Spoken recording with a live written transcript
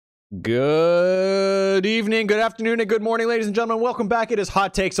Good evening, good afternoon, and good morning, ladies and gentlemen. Welcome back. It is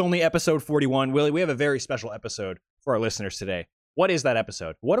Hot Takes Only, episode 41. Willie, we have a very special episode for our listeners today. What is that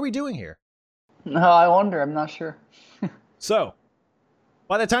episode? What are we doing here? No, I wonder. I'm not sure. So,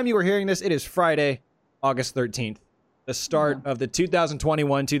 by the time you were hearing this, it is Friday, August 13th, the start of the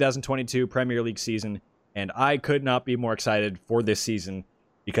 2021-2022 Premier League season, and I could not be more excited for this season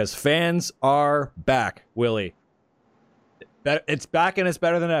because fans are back, Willie. It's back and it's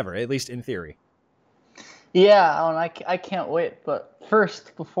better than ever, at least in theory. Yeah, I can't wait. But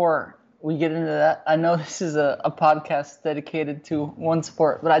first, before we get into that, I know this is a podcast dedicated to one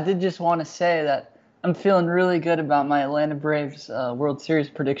sport, but I did just want to say that I'm feeling really good about my Atlanta Braves World Series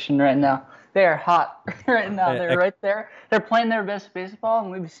prediction right now. They are hot right now. They're right there. They're playing their best baseball,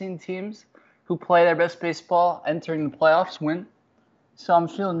 and we've seen teams who play their best baseball entering the playoffs win. So I'm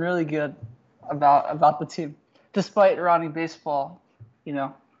feeling really good about the team. Despite Ronnie Baseball, you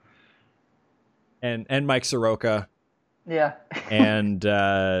know. And Mike Soroka. Yeah. And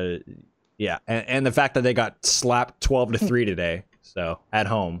the fact that they got slapped 12-3 today, so at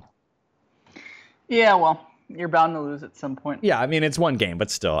home. Yeah, well, you're bound to lose at some point. Yeah, I mean, it's one game,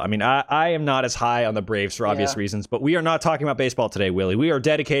 but still. I mean, I am not as high on the Braves for obvious reasons, but we are not talking about baseball today, Willie. We are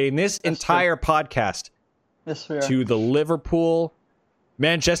dedicating this entire podcast to the Liverpool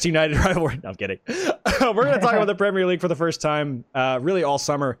Manchester United rivalry. No, I'm kidding. We're going to talk about the Premier League for the first time, really all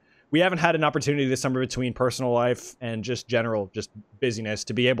summer. We haven't had an opportunity this summer between personal life and just busyness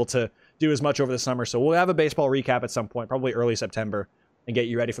to be able to do as much over the summer. So we'll have a baseball recap at some point, probably early September, and get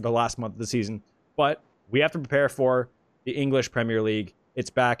you ready for the last month of the season. But we have to prepare for the English Premier League. It's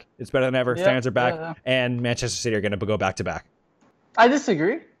back. It's better than ever. Yeah, fans are back. And Manchester City are going to go back to back. I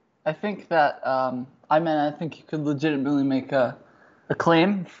disagree. I think that, I think you could legitimately make a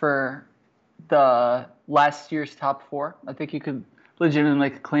claim for the last year's top four. I think you could legitimately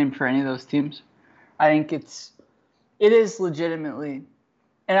make a claim for any of those teams. I think it is legitimately,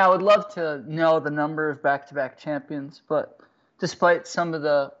 and I would love to know the number of back-to-back champions, but despite some of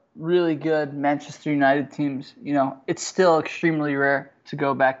the really good Manchester United teams, it's still extremely rare to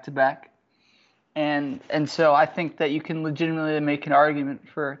go back-to-back. And so I think that you can legitimately make an argument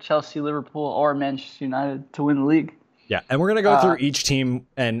for Chelsea, Liverpool, or Manchester United to win the league. Yeah, and we're going to go through each team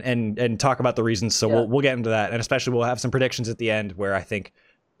and talk about the reasons, so we'll get into that. And especially we'll have some predictions at the end where I think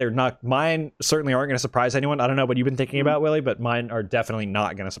mine certainly aren't going to surprise anyone. I don't know what you've been thinking about, Willie, but mine are definitely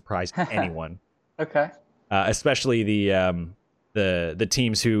not going to surprise anyone. Okay. Especially the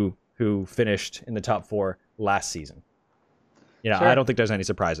teams who finished in the top four last season. Sure. I don't think there's any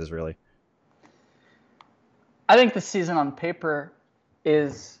surprises, really. I think the season on paper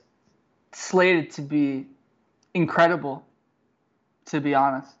is slated to be incredible, to be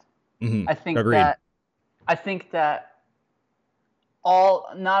honest. Mm-hmm. I think that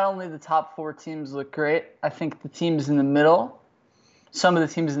not only the top four teams look great, I think the teams in the middle, some of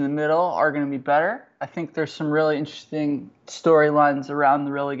the teams in the middle are going to be better. I think there's some really interesting storylines around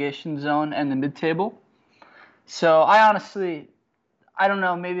the relegation zone and the mid-table. So I don't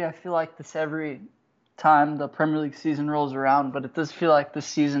know, maybe I feel like this every time the Premier League season rolls around, but it does feel like this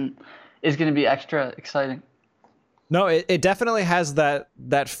season is going to be extra exciting. No, it definitely has that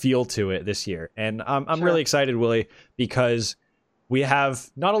feel to it this year. And I'm really excited, Willie, because we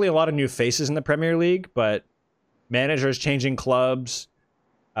have not only a lot of new faces in the Premier League, but managers changing clubs.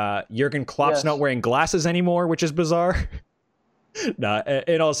 Jurgen Klopp's not wearing glasses anymore, which is bizarre. No,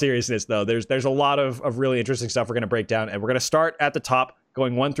 in all seriousness, though, there's a lot of really interesting stuff we're going to break down. And we're going to start at the top,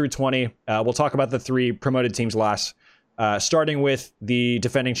 going 1 through 20. We'll talk about the 3 promoted teams last, starting with the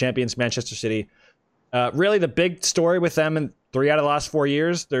defending champions, Manchester City. Really, the big story with them in 3 out of the last 4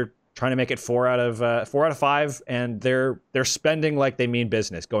 years, they're trying to make it 4 out of 5, and they're spending like they mean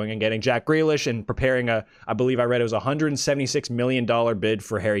business, going and getting Jack Grealish and preparing I believe I read it was $176 million bid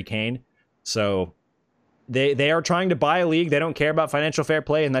for Harry Kane. So they are trying to buy a league. They don't care about financial fair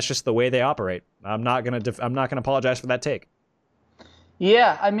play, and that's just the way they operate. I'm not gonna apologize for that take.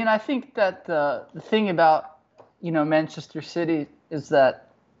 Yeah, I mean, I think that the thing about Manchester City is that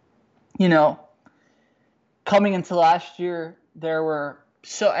coming into last year,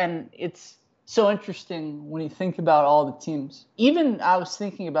 it's so interesting when you think about all the teams. I was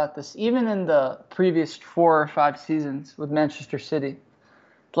thinking about this, even in the previous 4 or 5 seasons with Manchester City,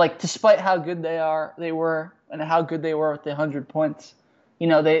 like despite how good they were and how good they were with the 100 points,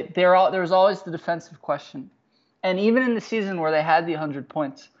 there was always the defensive question. And even in the season where they had the 100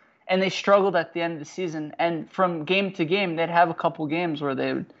 points and they struggled at the end of the season, and from game to game, they'd have a couple games where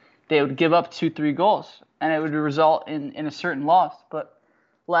they would give up 2-3 goals, and it would result in a certain loss. But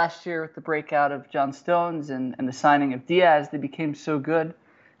last year with the breakout of John Stones and the signing of Diaz, they became so good.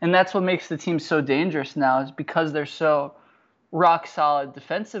 And that's what makes the team so dangerous now, is because they're so rock solid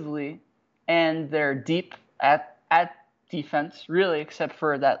defensively and they're deep at defense, really, except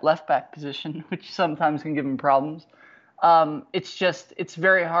for that left back position, which sometimes can give them problems. It's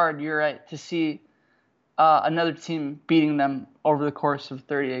very hard, you're right, to see another team beating them over the course of a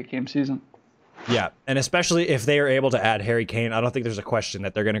 38-game season. Yeah, and especially if they are able to add Harry Kane, I don't think there's a question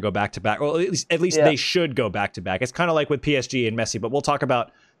that they're going to go back to back. Well, at least they should go back to back. It's kind of like with PSG and Messi, but we'll talk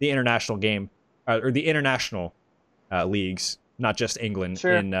about the international game or the international leagues, not just England,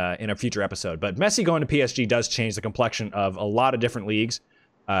 sure, in a future episode. But Messi going to PSG does change the complexion of a lot of different leagues,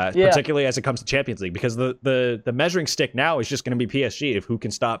 particularly as it comes to Champions League, because the measuring stick now is just going to be PSG of who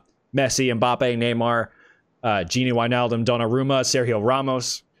can stop Messi, Mbappe, Neymar, Gini Wijnaldum, Donnarumma, Sergio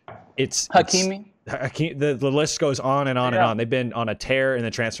Ramos. It's Hakimi. The list goes on and on and on. They've been on a tear in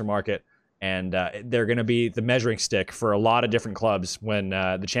the transfer market, and they're going to be the measuring stick for a lot of different clubs when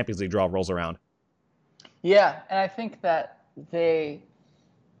the Champions League draw rolls around. Yeah, and I think that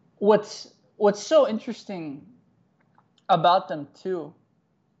what's so interesting about them too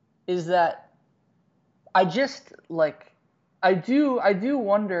is that I do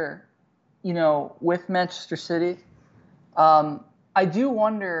wonder, with Manchester City, I do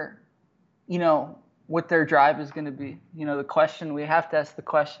wonder, what their drive is going to be. The question, we have to ask the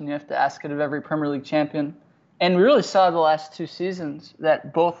question, you have to ask it of every Premier League champion. And we really saw the last 2 seasons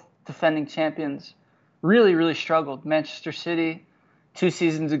that both defending champions really, really struggled. Manchester City, 2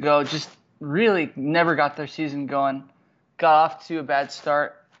 seasons ago, just really never got their season going, got off to a bad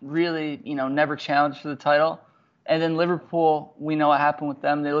start, really, never challenged for the title. And then Liverpool, we know what happened with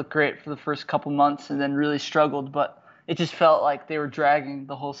them. They looked great for the first couple months and then really struggled, but it just felt like they were dragging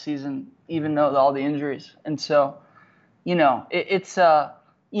the whole season, even though all the injuries. And so, we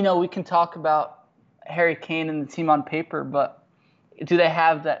can talk about Harry Kane and the team on paper, but do they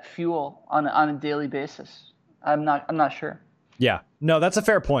have that fuel on a daily basis? I'm not sure. Yeah, no, that's a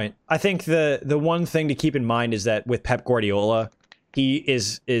fair point. I think the one thing to keep in mind is that with Pep Guardiola, he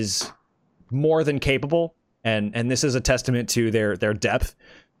is more than capable, and this is a testament to their depth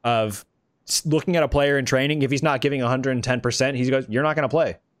of looking at a player in training. If he's not giving 110%, he goes, you're not going to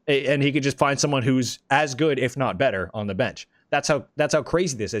play. And he could just find someone who's as good, if not better, on the bench. That's how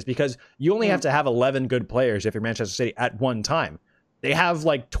crazy this is, because you only have to have 11 good players if you're Manchester City at one time. They have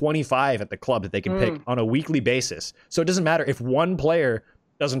like 25 at the club that they can pick on a weekly basis. So it doesn't matter if one player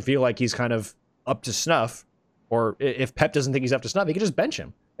doesn't feel like he's kind of up to snuff, or if Pep doesn't think he's up to snuff, he can just bench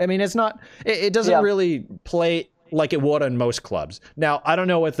him. I mean, it doesn't really play like it would on most clubs. Now, I don't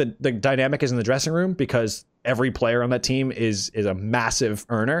know what the dynamic is in the dressing room, because every player on that team is a massive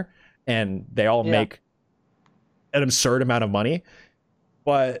earner, and they all make an absurd amount of money.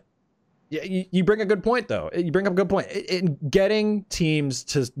 But you bring a good point, though. You bring up a good point. Getting teams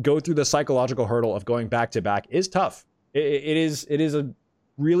to go through the psychological hurdle of going back to back is tough. It is a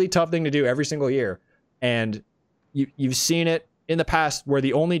really tough thing to do every single year. And you've seen it in the past, where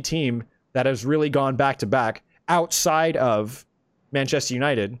the only team that has really gone back to back outside of Manchester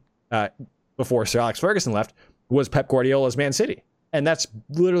United, before Sir Alex Ferguson left, was Pep Guardiola's Man City. And that's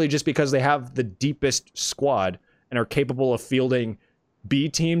literally just because they have the deepest squad and are capable of fielding B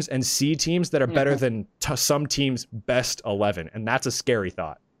teams and C teams that are better than some teams' best 11. And that's a scary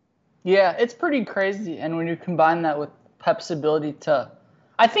thought. Yeah, it's pretty crazy. And when you combine that with Pep's ability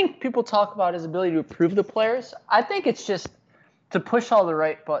I think people talk about his ability to improve the players. I think it's just to push all the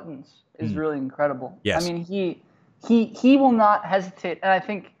right buttons is really incredible. Yes. I mean, he will not hesitate. And I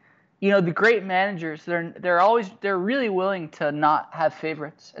think, the great managers, they're really willing to not have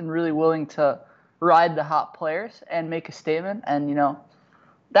favorites and really willing to ride the hot players and make a statement. And,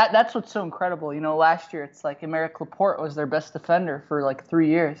 that's what's so incredible. Last year it's like Aymeric Laporte was their best defender for like 3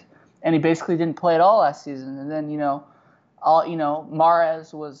 years, and he basically didn't play at all last season. And then,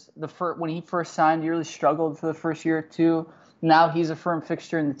 Mahrez was when he first signed, he really struggled for the first year or two. Now he's a firm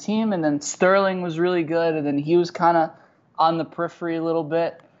fixture in the team. And then Sterling was really good, and then he was kind of on the periphery a little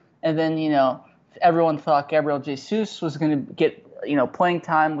bit. And then, everyone thought Gabriel Jesus was going to get, playing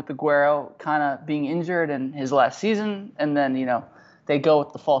time with Aguero kind of being injured in his last season. And then, they go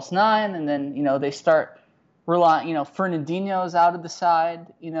with the false 9, and then, they start relying, Fernandinho's out of the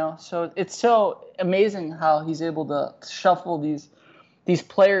side, So it's so amazing how he's able to shuffle these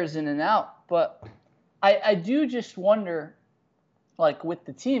players in and out. But I do just wonder, like with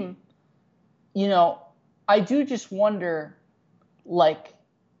the team, I do just wonder, like,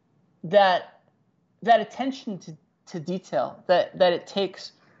 that attention to detail that it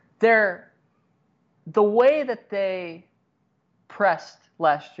takes. The way that they pressed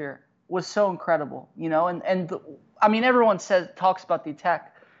last year was so incredible, and I mean, everyone talks about the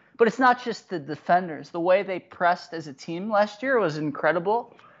attack, But it's not just the defenders. The way they pressed as a team last year was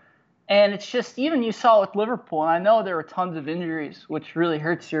incredible. And it's just, even you saw with Liverpool, and I know there were tons of injuries, which really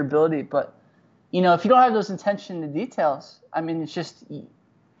hurts your ability. But, you know, if you don't have those attention to details, I mean, it's just,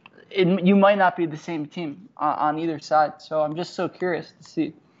 you might not be the same team on either side. So I'm just so curious to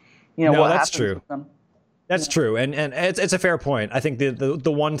see, you know, what happens with them. That's true, and it's a fair point. I think the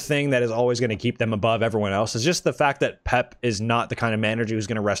one thing that is always going to keep them above everyone else is just the fact that Pep is not the kind of manager who's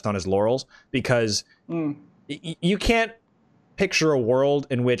going to rest on his laurels, because you can't picture a world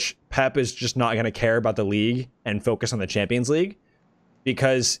in which Pep is just not going to care about the league and focus on the Champions League.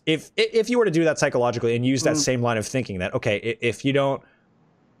 Because if you were to do that psychologically and use that same line of thinking, that okay, if you don't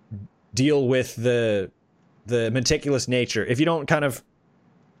deal with the meticulous nature, if you don't kind of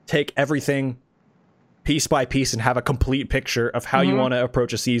take everything piece by piece and have a complete picture of how you want to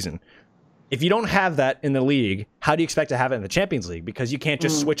approach a season, if you don't have that in the league, how do you expect to have it in the Champions League? Because you can't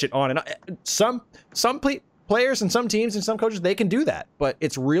just switch it on and on. Some players and some teams and some coaches, they can do that, but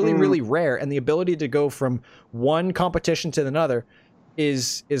it's really, really rare. And the ability to go from one competition to another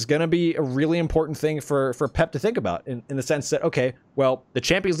is going to be a really important thing for Pep to think about, in the sense that, okay, well, the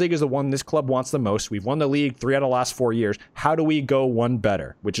Champions League is the one this club wants the most. We've won the league 3 out of the last 4 years. How do we go one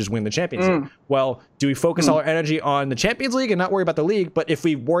better, which is win the Champions League? Well, do we focus all our energy on the Champions League and not worry about the league? But if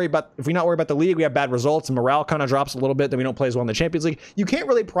we not worry about the league, we have bad results and morale kind of drops a little bit, then we don't play as well in the Champions League. You can't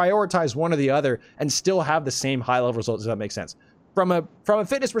really prioritize one or the other and still have the same high level results, if that makes sense. From a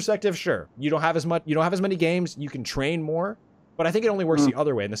fitness perspective, sure, you don't have as many games, you can train more. But I think it only works the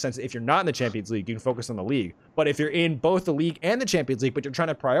other way, in the sense that if you're not in the Champions League, you can focus on the league. But if you're in both the league and the Champions League, but you're trying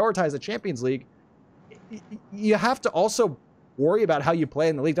to prioritize the Champions League, you have to also worry about how you play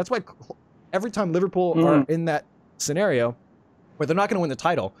in the league. That's why every time Liverpool are in that scenario where they're not going to win the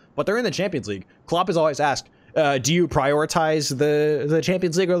title, but they're in the Champions League, Klopp is always asked, do you prioritize the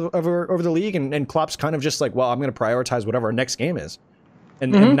Champions League over the league? And Klopp's kind of just like, well, I'm going to prioritize whatever our next game is.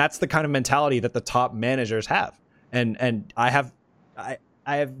 And that's the kind of mentality that the top managers have. And I have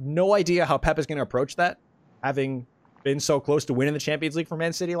no idea how Pep is going to approach that, having been so close to winning the Champions League for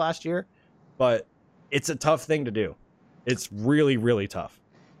Man City last year. But it's a tough thing to do. It's really, really tough.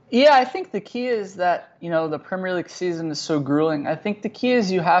 Yeah, I think the key is that, you know, the Premier League season is so grueling. I think the key is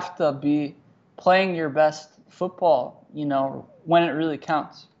you have to be playing your best football, you know, when it really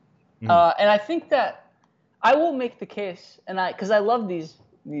counts. And I think that I will make the case, because I love these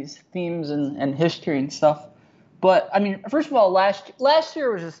themes and history and stuff. But I mean, first of all, last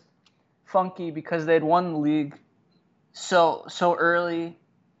year was just funky because they'd won the league so early,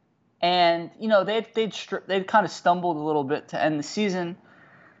 and you know they'd kind of stumbled a little bit to end the season,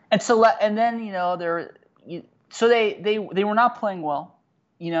 and then you know they were not playing well,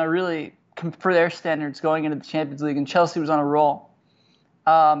 you know, really for their standards going into the Champions League, and Chelsea was on a roll,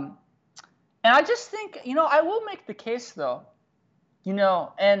 and I just think, you know, I will make the case though, you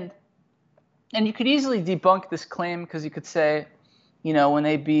know, and you could easily debunk this claim, because you could say, you know, when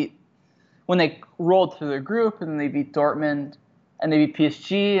they rolled through their group and they beat Dortmund and they beat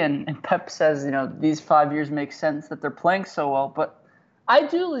PSG, and Pep says, you know, these 5 years make sense that they're playing so well. But I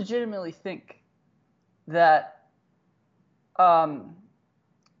do legitimately think that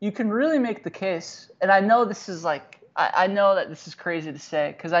you can really make the case, and I know this is like, I know that this is crazy to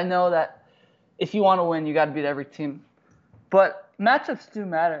say, because I know that if you want to win, you got to beat every team. But matchups do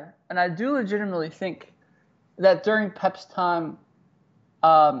matter, and I do legitimately think that during Pep's time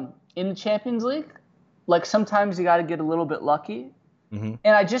in the Champions League, like sometimes you got to get a little bit lucky. And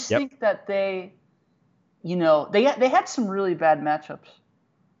I just think that they, you know, they had some really bad matchups.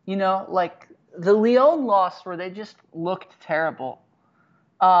 You know, like the Lyon loss where they just looked terrible.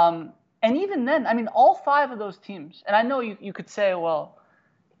 And even then, I mean, all 5 of those teams, and I know you could say, well,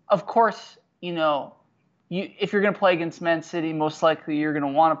 of course, you know, if you're going to play against Man City, most likely you're going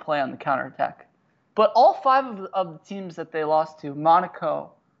to want to play on the counterattack. But all 5 of the teams that they lost to,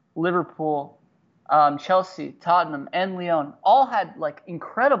 Monaco, Liverpool, Chelsea, Tottenham, and Lyon, all had like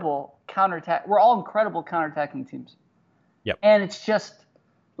incredible counterattack. We're all incredible counterattacking teams. Yep. And it's just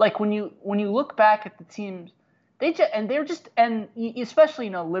like when you look back at the teams, and especially,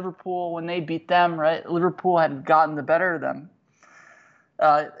 you know, Liverpool, when they beat them, right? Liverpool had gotten the better of them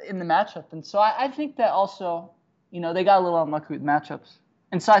in the matchup. And so I think that also, you know, they got a little unlucky with matchups.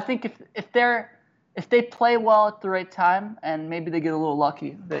 And so I think if they play well at the right time and maybe they get a little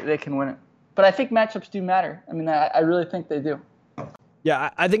lucky, they can win it. But I think matchups do matter. I mean, I really think they do.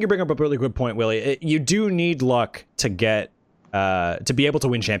 Yeah, I think you bring up a really good point, Willie. You do need luck to get to be able to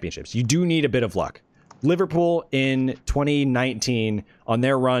win championships. You do need a bit of luck. Liverpool in 2019 on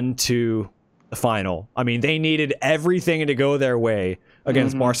their run to the final, I mean, they needed everything to go their way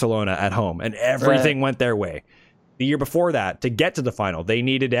against Barcelona at home, and everything went their way. The year before that, to get to the final, they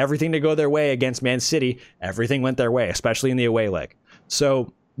needed everything to go their way against Man City. Everything went their way, especially in the away leg.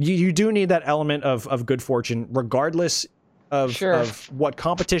 So you do need that element of good fortune, regardless of what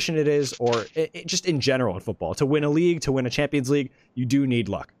competition it is, or just in general in football. To win a league, to win a Champions League, you do need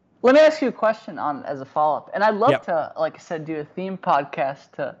luck. Let me ask you a question as a follow-up. And I'd love to, like I said, do a theme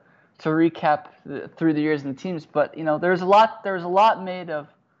podcast to recap through the years in the teams. But, there's a lot made of,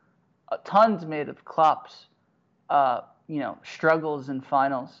 tons made of Klopp's, struggles in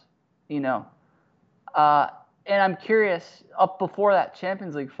finals, and I'm curious, up before that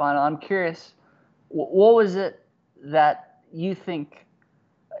Champions League final, I'm curious, what was it that you think,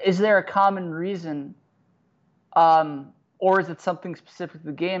 is there a common reason, or is it something specific to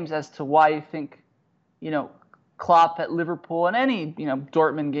the games as to why you think, Klopp at Liverpool and any,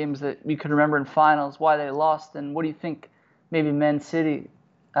 Dortmund games that you could remember in finals, why they lost, and what do you think maybe Man City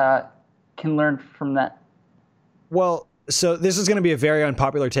can learn from that? Well, so this is going to be a very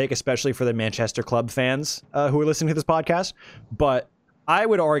unpopular take, especially for the Manchester club fans who are listening to this podcast. But I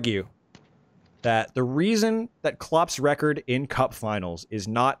would argue that the reason that Klopp's record in cup finals is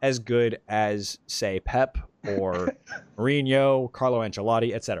not as good as, say, Pep or Mourinho, Carlo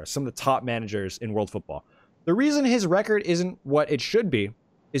Ancelotti, etc., some of the top managers in world football. The reason his record isn't what it should be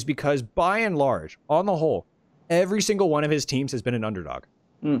is because, by and large, on the whole, every single one of his teams has been an underdog.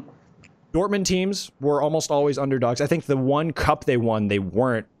 Dortmund teams were almost always underdogs. I think the one cup they won, they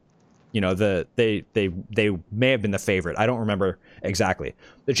weren't, they may have been the favorite. I don't remember exactly.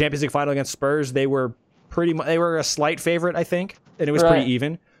 The Champions League final against Spurs, they were a slight favorite, I think, and it was pretty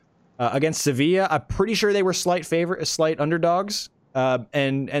even. Against Sevilla, I'm pretty sure they were slight underdogs.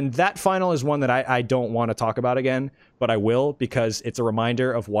 And that final is one that I don't want to talk about again, but I will, because it's a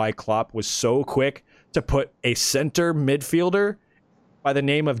reminder of why Klopp was so quick to put a center midfielder by the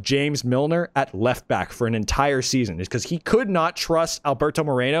name of James Milner at left back for an entire season, is because he could not trust Alberto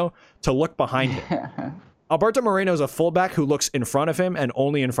Moreno to look behind him. Alberto Moreno is a fullback who looks in front of him and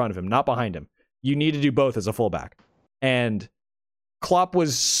only in front of him, not behind him. You need to do both as a fullback. And Klopp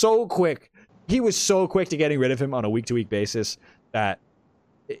was so quick. He was so quick to getting rid of him on a week-to-week basis that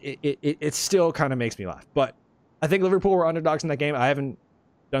it still kind of makes me laugh. But I think Liverpool were underdogs in that game. I haven't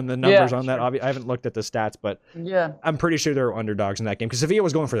done the numbers on that. I haven't looked at the stats, but I'm pretty sure they were underdogs in that game, because Sevilla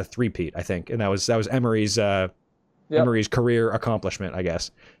was going for the three-peat, I think, and that was Emery's Emery's career accomplishment, I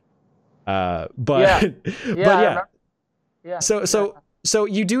guess. So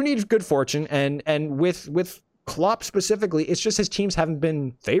you do need good fortune, and with Klopp specifically, it's just his teams haven't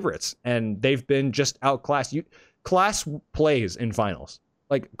been favorites, and they've been just outclassed. Class plays in finals.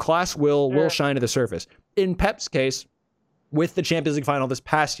 Like, class will shine to the surface. In Pep's case, with the Champions League final this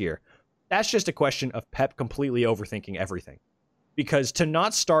past year, that's just a question of Pep completely overthinking everything. Because to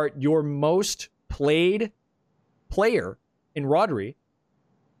not start your most played player in Rodri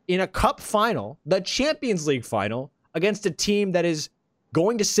in a cup final, the Champions League final, against a team that is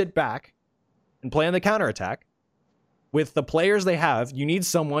going to sit back and play on the counterattack, with the players they have, you need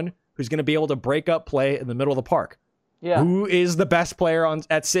someone who's going to be able to break up play in the middle of the park. Yeah. Who is the best player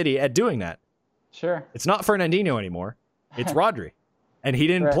at City at doing that? Sure. It's not Fernandinho anymore. It's Rodri. And he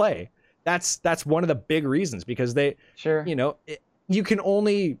didn't play. That's one of the big reasons, because you can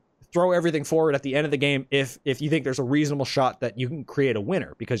only throw everything forward at the end of the game if you think there's a reasonable shot that you can create a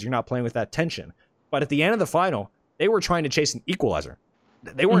winner, because you're not playing with that tension. But at the end of the final, they were trying to chase an equalizer.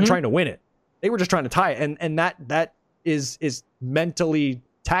 They weren't trying to win it. They were just trying to tie it. And that is mentally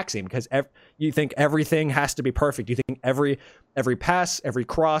taxing, because you think everything has to be perfect. You think every pass, every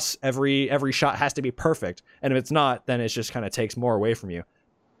cross, every shot has to be perfect. And if it's not, then it just kind of takes more away from you.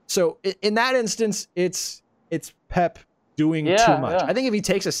 So in that instance, it's Pep doing too much. I think if he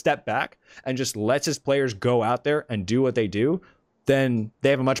takes a step back and just lets his players go out there and do what they do, then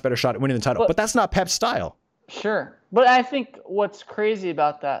they have a much better shot at winning the title. But that's not Pep's style. Sure. But I think what's crazy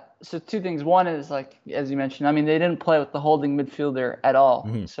about that, so two things. One is, like, as you mentioned, I mean, they didn't play with the holding midfielder at all.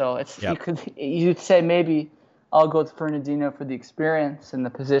 So you'd say maybe I'll go with Fernandinho for the experience and the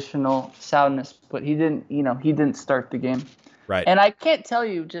positional soundness, but he didn't start the game. Right. And I can't tell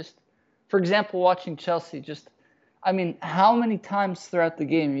you, just, for example, watching Chelsea, how many times throughout the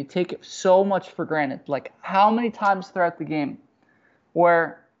game, you take it so much for granted, like how many times throughout the game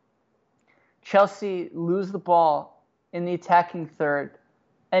where Chelsea lose the ball in the attacking third,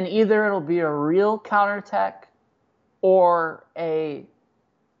 and either it'll be a real counterattack or a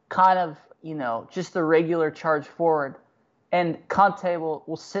kind of, just a regular charge forward, and Conte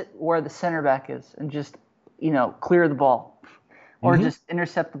will sit where the center back is and just, clear the ball or just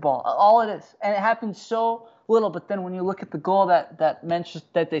intercept the ball. All it is. And it happens so little, but then when you look at the goal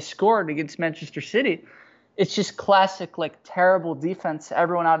that they scored against Manchester City, it's just classic like terrible defense,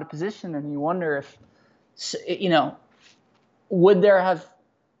 everyone out of position, and you wonder if would there have,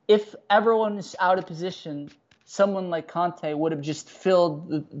 if everyone is out of position, someone like Conte would have just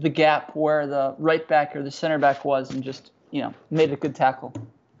filled the gap where the right back or the center back was and just, made a good tackle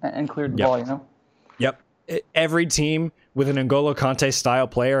and cleared the ball, Yep. Every team with an N'Golo Conte style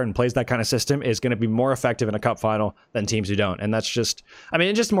player and plays that kind of system is going to be more effective in a cup final than teams who don't. And that's just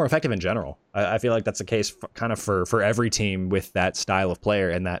more effective in general. I feel like that's the case for every team with that style of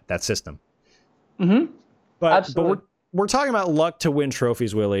player and that system. Mm-hmm. But we're talking about luck to win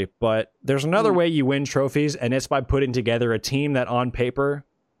trophies, Willie, but there's another way you win trophies, and it's by putting together a team that on paper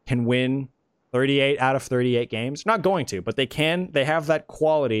can win 38 out of 38 games. Not going to, but they can. They have that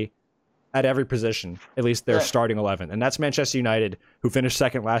quality at every position, at least their starting 11. And that's Manchester United, who finished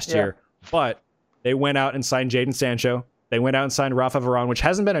second last year. But they went out and signed Jadon Sancho. They went out and signed Rafa Varane, which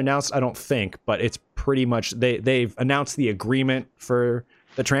hasn't been announced, I don't think, but it's pretty much, they've announced the agreement for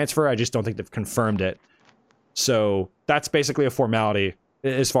the transfer. I just don't think they've confirmed it. So that's basically a formality,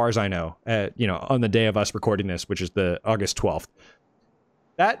 as far as I know, on the day of us recording this, which is the August 12th.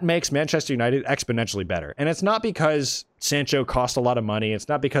 That makes Manchester United exponentially better. And it's not because Sancho cost a lot of money. It's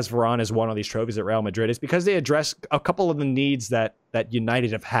not because Varane has won all these trophies at Real Madrid. It's because they address a couple of the needs that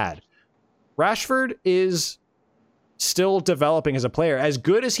United have had. Rashford is still developing as a player. As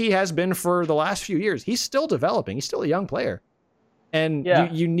good as he has been for the last few years, he's still developing. He's still a young player. And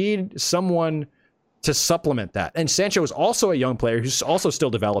you need someone to supplement that. And Sancho is also a young player who's also still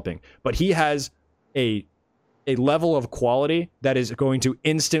developing. But he has a level of quality that is going to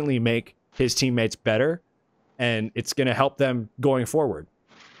instantly make his teammates better, and it's going to help them going forward.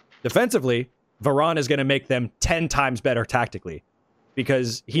 Defensively, Varane is going to make them 10 times better tactically,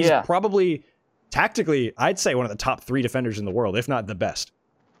 because he's probably, tactically, I'd say one of the top 3 defenders in the world, if not the best.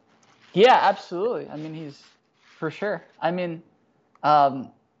 Yeah, absolutely. He's for sure.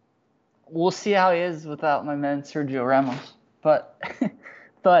 We'll see how he is without my man Sergio Ramos, but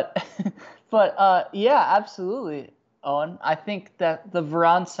yeah, absolutely, Owen. I think that the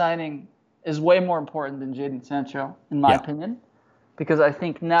Varane signing is way more important than Jadon Sancho, in my opinion, because I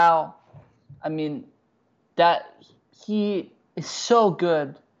think now, that he is so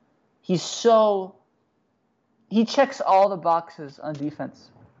good. He checks all the boxes on defense.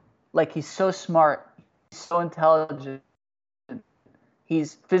 Like, he's so smart, he's so intelligent,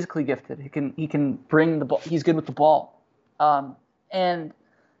 he's physically gifted. He can bring the ball. He's good with the ball, and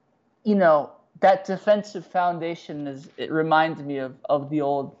that defensive foundation it reminds me of the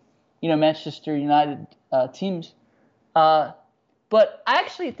old, Manchester United teams. But I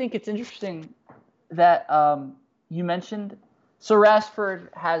actually think it's interesting that you mentioned. So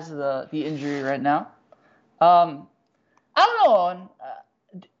Rashford has the injury right now. I don't know, Owen.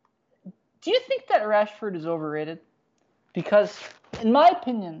 Do you think that Rashford is overrated? Because, in my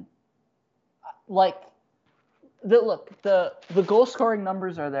opinion, the goal scoring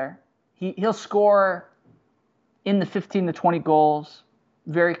numbers are there. He'll score in the 15 to 20 goals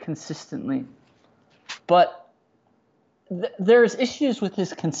very consistently. But there's issues with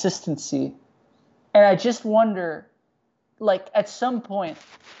his consistency. And I just wonder, at some point,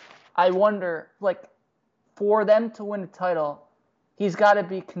 for them to win a title, he's got to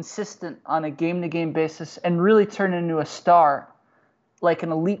be consistent on a game-to-game basis and really turn into a star, like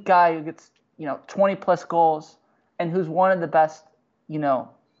an elite guy who gets, 20-plus goals and who's one of the best,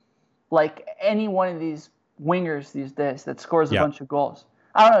 like any one of these wingers these days that scores a bunch of goals.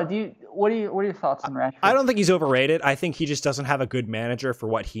 I don't know. What are your thoughts on Rashford? I don't think he's overrated. I think he just doesn't have a good manager for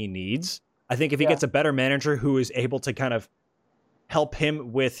what he needs. I think if he gets a better manager who is able to kind of help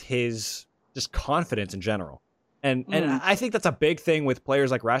him with his just confidence in general. And I think that's a big thing with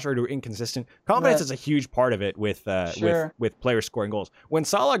players like Rashford who are inconsistent. Confidence is a huge part of it with players scoring goals. When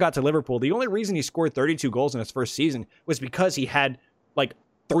Salah got to Liverpool, the only reason he scored 32 goals in his first season was because he had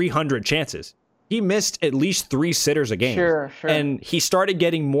 300 chances. He missed at least 3 sitters a game. Sure. And he started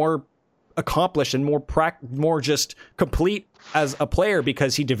getting more accomplished and more just complete as a player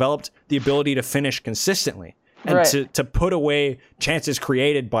because he developed the ability to finish consistently and to put away chances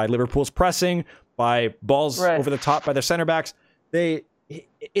created by Liverpool's pressing, by balls over the top by their center backs.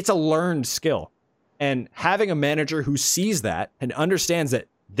 It's a learned skill. And having a manager who sees that and understands that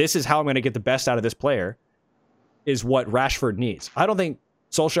this is how I'm going to get the best out of this player is what Rashford needs. I don't think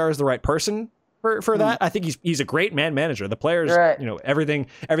Solskjaer is the right person for that. I think he's a great manager. The players, everything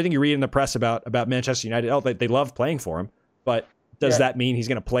you read in the press about Manchester United, they love playing for him. But does that mean he's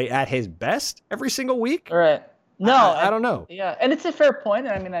going to play at his best every single week? Right. No, I don't know. Yeah, and it's a fair point.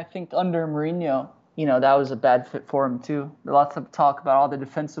 I think under Mourinho, that was a bad fit for him too. Lots of talk about all the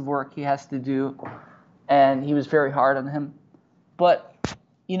defensive work he has to do, and he was very hard on him. But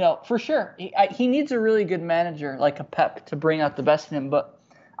for sure, he needs a really good manager like a Pep to bring out the best in him. But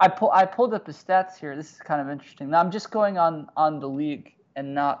I pulled up his stats here. This is kind of interesting. Now I'm just going on the league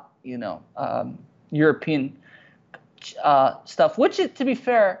and not European stuff. Which, to be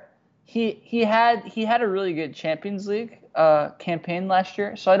fair, he had a really good Champions League campaign last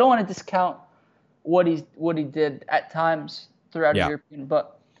year. So I don't want to discount what he did at times throughout European.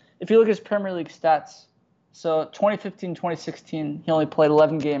 But if you look at his Premier League stats, so 2015-2016, he only played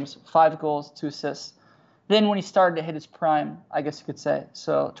 11 games, 5 goals, 2 assists. Then when he started to hit his prime, I guess you could say,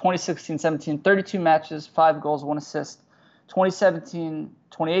 so 2016-17, 32 matches, 5 goals, 1 assist.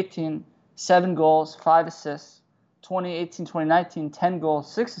 2017-2018, 7 goals, 5 assists. 2018-2019, 10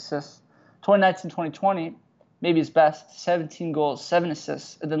 goals, 6 assists. 2019-2020, maybe his best, 17 goals, 7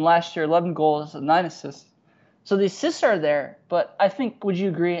 assists. And then last year, 11 goals, 9 assists. So the assists are there, but I think, would you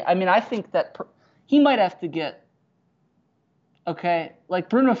agree? I mean, I think that he might have to get, like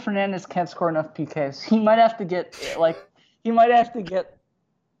Bruno Fernandes can't score enough PKs. He might have to get,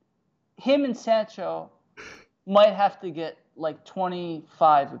 him and Sancho might have to get like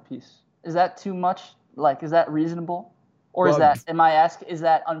 25 apiece. Is that too much? Like, is that reasonable? Or is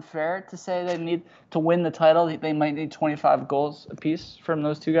that unfair to say they need to win the title? They might need 25 goals apiece from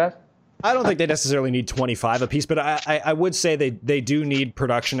those two guys? I don't think they necessarily need 25 apiece, but I would say they do need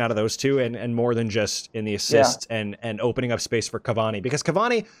production out of those two and more than just in the assists and opening up space for Cavani. Because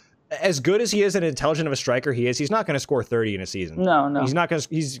Cavani, as good as he is and intelligent of a striker he's not going to score 30 in a season. No. He's not going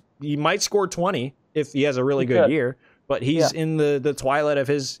to. He might score 20 if he has a really good year, but he's in the twilight of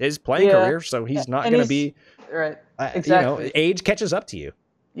his playing career, so he's not going to be right. Exactly. Age catches up to you.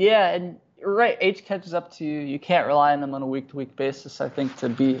 Yeah, and right, age catches up to you. You can't rely on them on a week-to-week basis, I think, to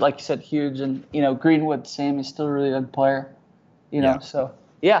be, like you said, huge. And, Greenwood, same. He's still a really good player. So,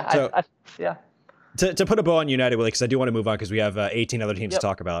 yeah. To put a bow on United, Willie, because I do want to move on because we have 18 other teams to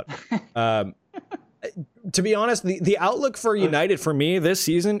talk about. To be honest, the outlook for United for me this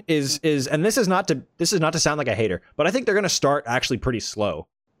season is and this is not to sound like a hater, but I think they're going to start actually pretty slow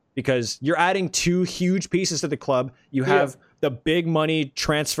because you're adding 2 huge pieces to the club. You have the big money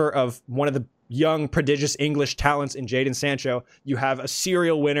transfer of one of the young, prodigious English talents in Jadon Sancho. You have a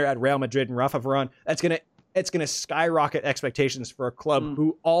serial winner at Real Madrid and Rafa Varane. It's gonna skyrocket expectations for a club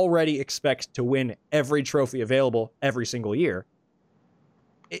who already expects to win every trophy available every single year.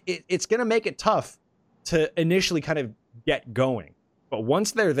 It's gonna make it tough to initially kind of get going. But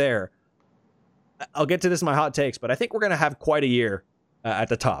once they're there, I'll get to this in my hot takes, but I think we're gonna have quite a year at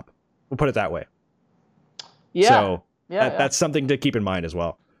the top. We'll put it that way. Yeah. So that's something to keep in mind as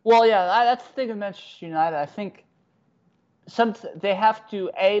well. Well, that's the thing with Manchester United. I think they have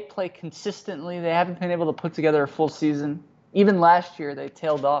to play consistently. They haven't been able to put together a full season. Even last year, they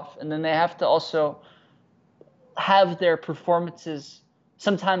tailed off, and then they have to also have their performances.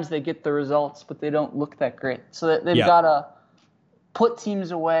 Sometimes they get the results, but they don't look that great. So they've got to put teams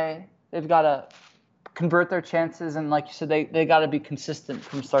away. They've got to convert their chances, and like you said, they got to be consistent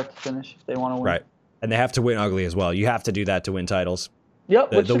from start to finish if they want to win. Right. And they have to win ugly as well. You have to do that to win titles.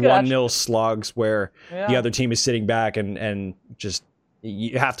 Yep. The 1-0 slogs where the other team is sitting back and just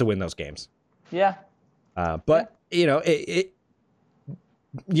you have to win those games. Yeah. But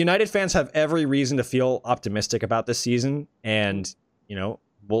United fans have every reason to feel optimistic about this season, and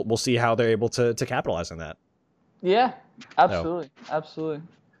we'll see how they're able to capitalize on that. Yeah. Absolutely. Absolutely.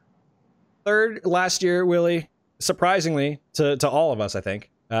 Third last year, Willie, surprisingly to all of us, I think,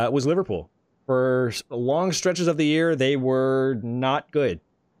 was Liverpool. For long stretches of the year, they were not good.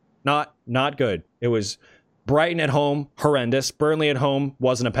 Not good. It was Brighton at home, horrendous. Burnley at home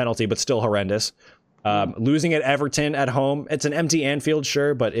wasn't a penalty, but still horrendous. Losing at Everton at home, it's an empty Anfield,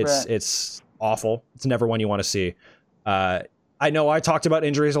 sure, but it's awful. It's never one you want to see. I know I talked about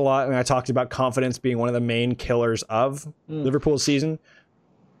injuries a lot, and I talked about confidence being one of the main killers of Liverpool's season,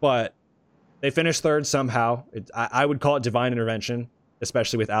 but they finished third somehow. I would call it divine intervention,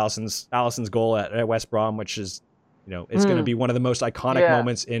 especially with Alisson's goal at West Brom, which is, it's going to be one of the most iconic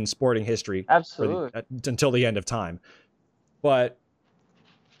moments in sporting history. Absolutely. Until the end of time. But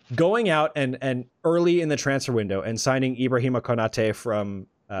going out and early in the transfer window and signing Ibrahima Konate from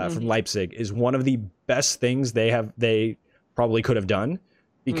Leipzig is one of the best things they probably could have done,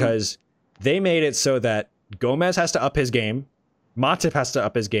 because they made it so that Gomez has to up his game, Matip has to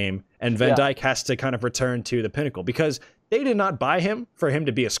up his game, and Van Dijk has to kind of return to the pinnacle, because they did not buy him for him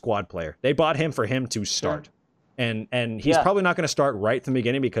to be a squad player. They bought him for him to start. And he's probably not going to start right from the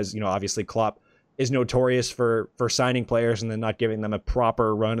beginning, because, obviously Klopp is notorious for signing players and then not giving them a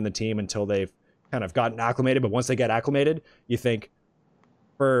proper run in the team until they've kind of gotten acclimated, but once they get acclimated, you think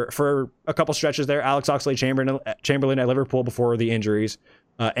for a couple stretches there, Alex Oxlade-Chamberlain at Liverpool before the injuries,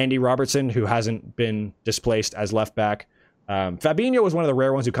 Andy Robertson, who hasn't been displaced as left back. Fabinho was one of the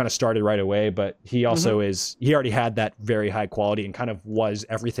rare ones who kind of started right away, but he also he already had that very high quality and kind of was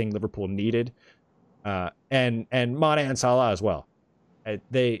everything Liverpool needed. And Mane and Salah as well.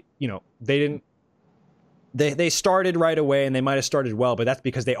 They started right away and they might have started well, but that's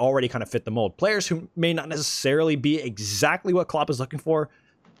because they already kind of fit the mold. Players who may not necessarily be exactly what Klopp is looking for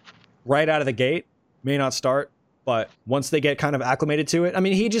right out of the gate may not start, but once they get kind of acclimated to it, I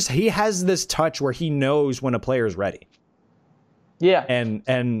mean, he has this touch where he knows when a player is ready. Yeah. And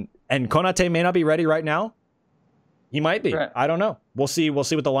Konate may not be ready right now. He might be. Right. I don't know. We'll see what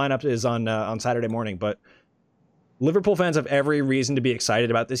the lineup is on Saturday morning, but Liverpool fans have every reason to be excited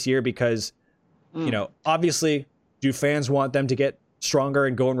about this year because obviously, do fans want them to get stronger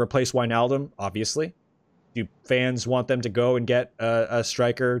and go and replace Wijnaldum? Obviously. Do fans want them to go and get a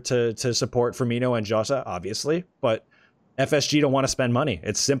striker to support Firmino and Jota? Obviously. But FSG don't want to spend money.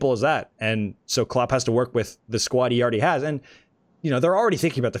 It's simple as that. And so Klopp has to work with the squad he already has. And, they're already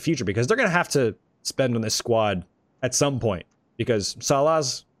thinking about the future because they're going to have to spend on this squad at some point because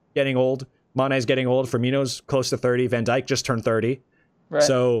Salah's getting old. Mane's getting old. Firmino's close to 30. Van Dijk just turned 30. Right.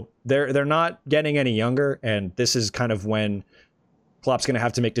 So they're not getting any younger, and this is kind of when Klopp's going to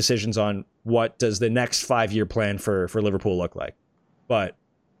have to make decisions on what does the next 5-year plan for Liverpool look like. But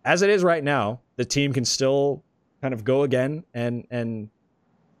as it is right now, the team can still kind of go again and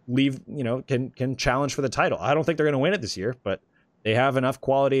leave, can challenge for the title. I don't think they're going to win it this year, but they have enough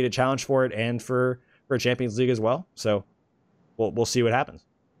quality to challenge for it and for Champions League as well. So we'll see what happens.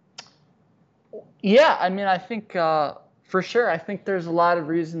 Yeah, I mean, I think for sure, I think there's a lot of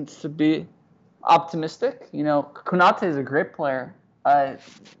reasons to be optimistic. Konate is a great player. I,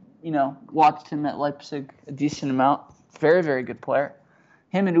 watched him at Leipzig a decent amount. Very, very good player.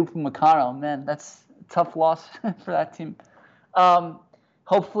 Him and Upamecano, man, that's a tough loss for that team.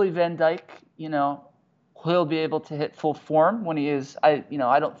 Hopefully Van Dijk, he'll be able to hit full form when he is. I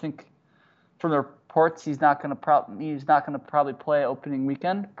don't think from the reports he's not going to probably play opening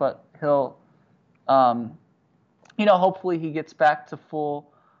weekend, but he'll. Hopefully he gets back to full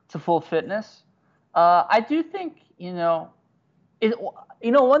fitness. I do think,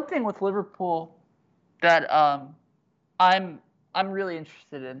 one thing with Liverpool that I'm really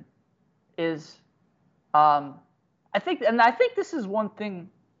interested in is I think this is one thing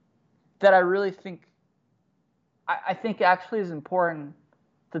that I really think I think actually is important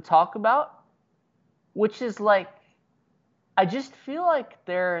to talk about, which is like I just feel like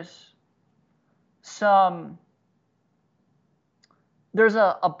there's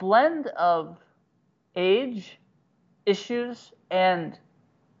a blend of age issues and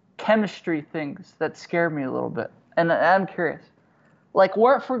chemistry things that scare me a little bit. And I'm curious. Like,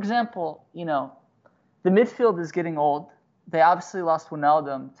 for example, the midfield is getting old. They obviously lost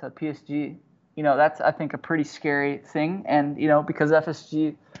Wijnaldum to PSG. That's, I think, a pretty scary thing. And, because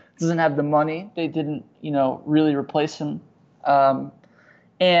FSG doesn't have the money, they didn't, really replace him. And,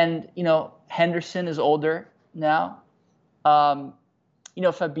 Henderson is older now.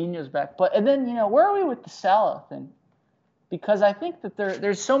 Fabinho's back. And then, where are we with the Salah thing? Because I think that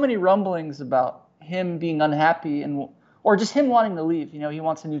there's so many rumblings about him being unhappy or just him wanting to leave. He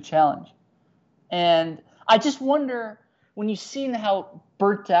wants a new challenge. And I just wonder, when you've seen how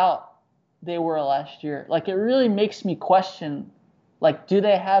burnt out they were last year, like, it really makes me question, like, do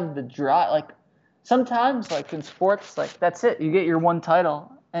they have the drive? Like, sometimes, like, in sports, like, that's it. You get your one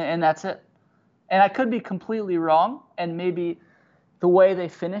title, and that's it. And I could be completely wrong, and maybe the way they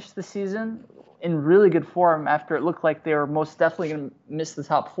finished the season in really good form after it looked like they were most definitely going to miss the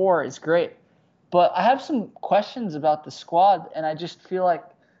top 4 is great. But I have some questions about the squad, and I just feel like,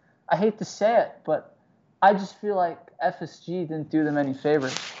 I hate to say it, but I just feel like FSG didn't do them any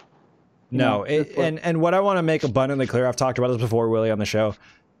favors. No, and what I want to make abundantly clear, I've talked about this before, Willie, on the show,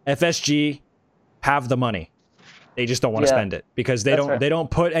 FSG have the money. They just don't want to spend it because they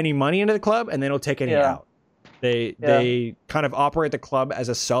don't put any money into the club and they don't take any out. They kind of operate the club as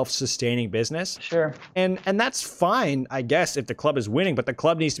a self-sustaining business. Sure. And that's fine, I guess, if the club is winning, but the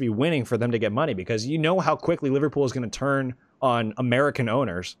club needs to be winning for them to get money because you know how quickly Liverpool is going to turn on American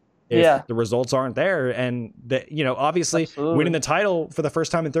owners if the results aren't there. And obviously winning the title for the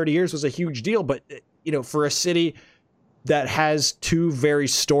first time in 30 years was a huge deal, but for a city that has 2 very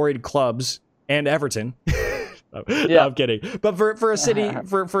storied clubs and Everton. No, I'm kidding. But for a city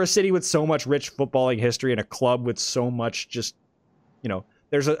for a city with so much rich footballing history and a club with so much just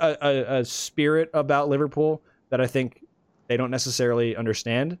there's a spirit about Liverpool that I think they don't necessarily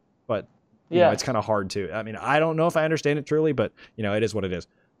understand, but it's kind of hard to. I mean, I don't know if I understand it truly, but it is what it is.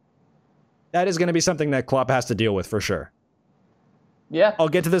 That is going to be something that Klopp has to deal with for sure. Yeah. I'll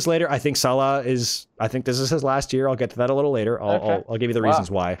get to this later. I think Salah I think this is his last year. I'll get to that a little later. I'll give you the reasons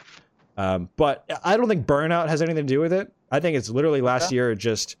why. But I don't think burnout has anything to do with it. I think it's literally last year,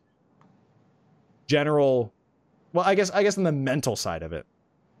 just general. Well, I guess on the mental side of it,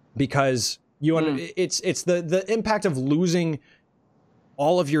 because it's the impact of losing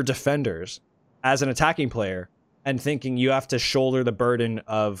all of your defenders as an attacking player and thinking you have to shoulder the burden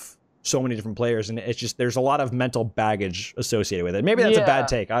of so many different players, and it's just there's a lot of mental baggage associated with it. Maybe that's a bad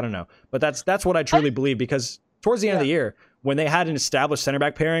take, I don't know, but that's what I truly believe, because towards the end of the year, when they had an established center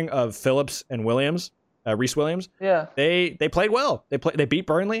back pairing of Phillips and Williams, Reece Williams, they played well. They beat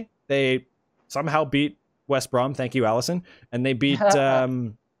Burnley. They somehow beat West Brom. Thank you, Allison. And they beat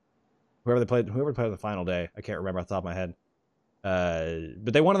whoever they played on the final day. I can't remember off the top of my head.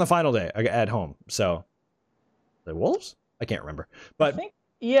 But they won on the final day at home. So the Wolves? I can't remember. But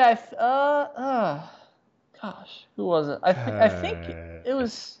gosh, who was it? I think it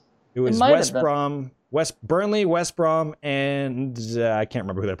was. It was West Brom, Burnley, West Brom, and I can't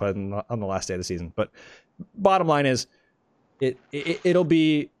remember who they played on the last day of the season. But bottom line is, it'll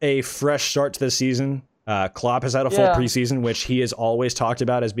be a fresh start to the season. Klopp has had a full preseason, which he has always talked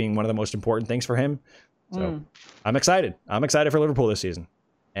about as being one of the most important things for him. So I'm excited. I'm excited for Liverpool this season.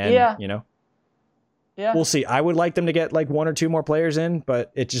 And, we'll see. I would like them to get like one or two more players in,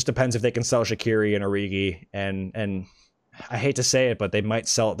 but it just depends if they can sell Shaqiri and Origi. And I hate to say it, but they're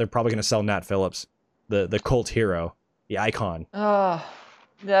probably going to sell Nat Phillips, the cult hero, the icon. That's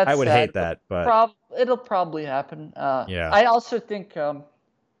I would sad, hate that, but it'll probably happen. I also think, on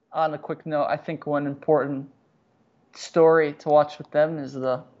a quick note, I think one important story to watch with them is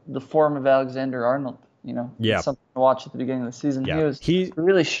the form of Alexander-Arnold. It's something to watch at the beginning of the season. He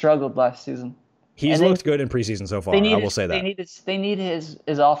really struggled last season. He's looked good in preseason so far. I will say that. They need his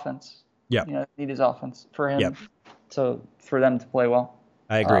offense. Yeah. They need his offense for him for them to play well.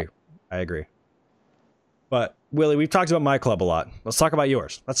 I agree. But Willie, we've talked about my club a lot. Let's talk about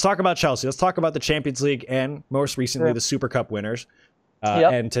yours. Let's talk about Chelsea. Let's talk about the Champions League and most recently the Super Cup winners.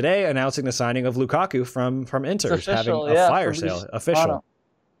 And today announcing the signing of Lukaku from Inter, having a fire sale official.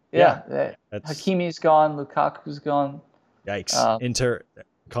 Hakimi's gone. Lukaku's gone. Yikes! Inter,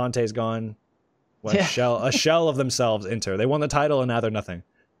 Conte's gone. What a shell of themselves. Inter. They won the title and now they're nothing.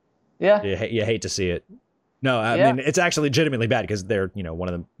 Yeah, you hate to see it. No, I mean it's actually legitimately bad because they're one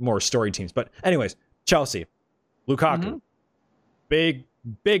of the more storied teams. But anyways, Chelsea, Lukaku, big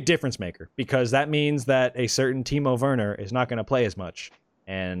difference maker, because that means that a certain Timo Werner is not going to play as much.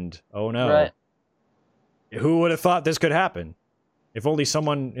 And oh no, who would have thought this could happen? If only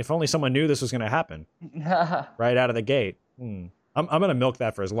someone knew this was going to happen right out of the gate. I'm going to milk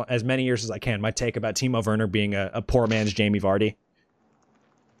that for as many years as I can. My take about Timo Werner being a poor man's Jamie Vardy,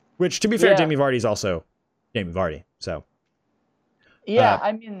 which, to be fair, Jamie Vardy is also Jamie Vardy. So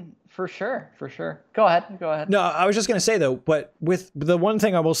I mean, for sure. Go ahead. No, I was just going to say though, but with the one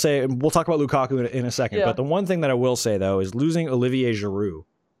thing I will say, and we'll talk about Lukaku in a second. But the one thing that I will say though is losing Olivier Giroud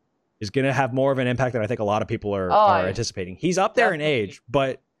is going to have more of an impact than I think a lot of people are anticipating. He's up there in age,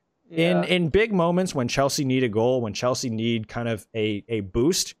 but in big moments when Chelsea need a goal, when Chelsea need kind of a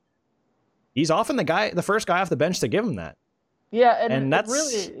boost, he's often the first guy off the bench to give him that. Yeah, and that's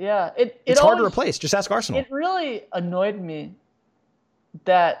really, it's hard to replace. Just ask Arsenal. It really annoyed me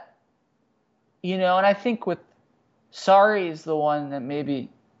that, and I think with Sarri is the one that maybe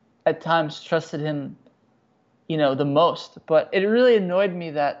at times trusted him, the most. But it really annoyed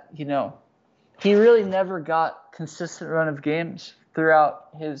me that, he really never got consistent run of games throughout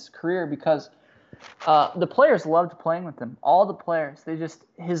his career, because the players loved playing with him. All the players,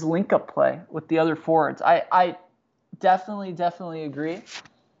 his link-up play with the other forwards, I definitely agree,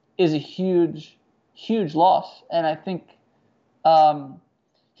 is a huge loss. And I think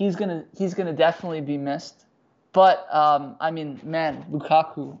he's gonna definitely be missed. But I mean, man,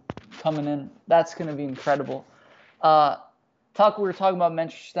 Lukaku coming in, that's gonna be incredible. We were talking about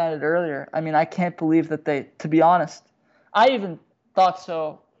Manchester United earlier. I mean, I can't believe that to be honest, I even thought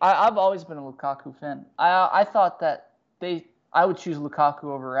so. I've always been a Lukaku fan. I thought that I would choose Lukaku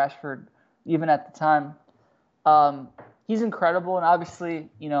over Rashford, even at the time. He's incredible, and obviously,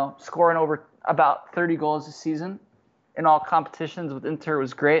 scoring over about 30 goals a season in all competitions with Inter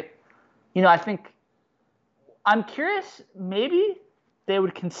was great. I think I'm curious, maybe they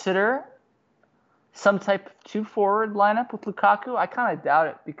would consider some type of 2-forward lineup with Lukaku. I kind of doubt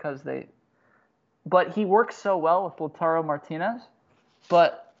it but he works so well with Lautaro Martinez.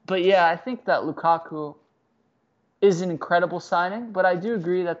 But yeah, I think that Lukaku is an incredible signing, but I do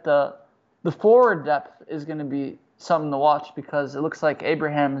agree that the the forward depth is going to be something to watch because it looks like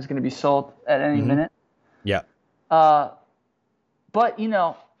Abraham is going to be sold at any minute. Yeah. But,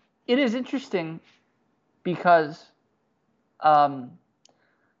 it is interesting because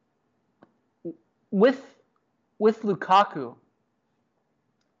with Lukaku,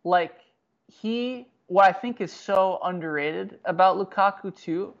 like what I think is so underrated about Lukaku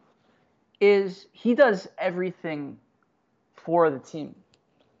too is he does everything for the team.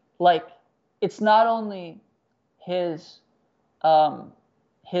 Like, it's not only his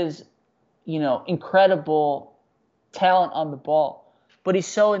incredible talent on the ball, but he's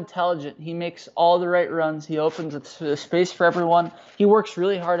so intelligent. He makes all the right runs. He opens the space for everyone. He works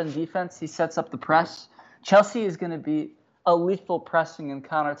really hard on defense. He sets up the press. Chelsea is going to be a lethal pressing and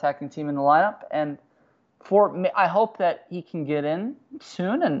counterattacking team in the lineup. And I hope that he can get in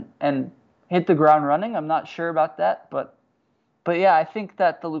soon and hit the ground running. I'm not sure about that, but yeah, I think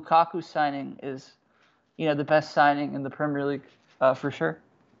that the Lukaku signing is, the best signing in the Premier League for sure,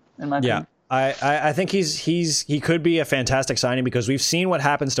 in my opinion. I think he could be a fantastic signing because we've seen what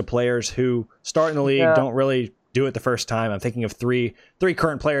happens to players who start in the league, don't really do it the first time. I'm thinking of three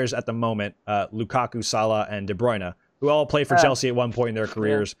current players at the moment, Lukaku, Salah, and De Bruyne, who all played for Chelsea at one point in their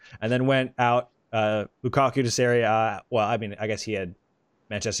careers and then went out, Lukaku to Serie A. Well, I mean, I guess he had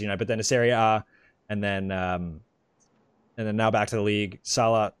Manchester United, but then to Serie A, and then now back to the league.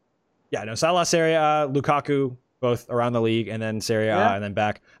 Salah, Serie A, Lukaku, both around the league, and then Serie A, and then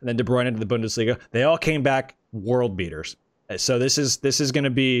back, and then De Bruyne into the Bundesliga. They all came back world beaters. So this is going to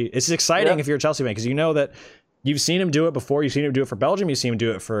be exciting if you're a Chelsea fan because you know that you've seen him do it before. You've seen him do it for Belgium. You've seen him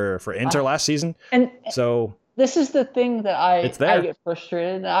do it for Inter last season. And so this is the thing that I get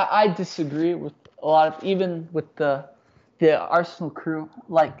frustrated. I disagree with a lot of, even with the Arsenal crew.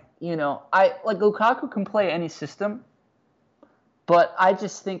 Like, Lukaku can play any system, but I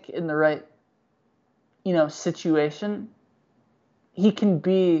just think in the right, situation, he can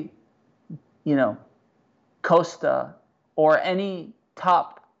be, Costa or any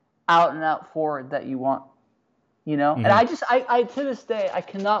top out and out forward that you want, And I to this day, I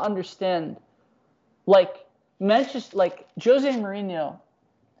cannot understand, Manchester, Jose Mourinho,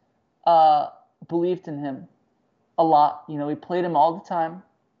 believed in him a lot. He played him all the time.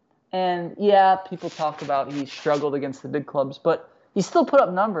 And people talk about he struggled against the big clubs, but he still put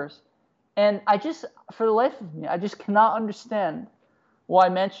up numbers. And for the life of me, I just cannot understand why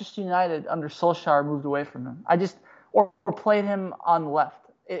Manchester United under Solskjaer moved away from him. Or played him on the left.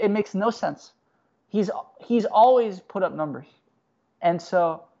 It makes no sense. He's always put up numbers. And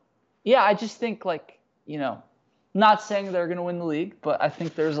so, I just think not saying they're going to win the league, but I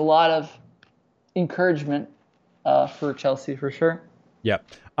think there's a lot of encouragement for Chelsea for sure. Yeah.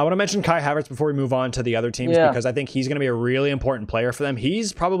 I want to mention Kai Havertz before we move on to the other teams because I think he's going to be a really important player for them.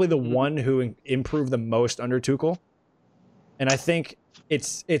 He's probably the one who improved the most under Tuchel. And I think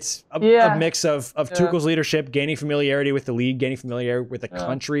it's a mix of Tuchel's leadership, gaining familiarity with the league, gaining familiarity with the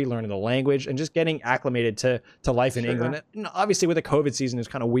country, learning the language, and just getting acclimated to life in England. And obviously with the COVID season, it's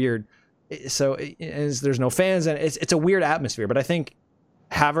kind of weird. So there's no fans and it's a weird atmosphere. But I think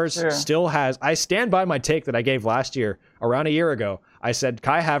Havertz still has, I stand by my take that I gave last year, around a year ago. I said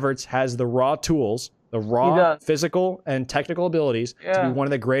Kai Havertz has the raw tools, the raw physical and technical abilities to be one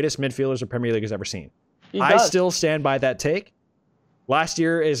of the greatest midfielders the Premier League has ever seen. I still stand by that take. Last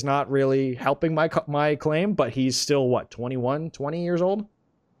year is not really helping my claim, but he's still, 20 years old?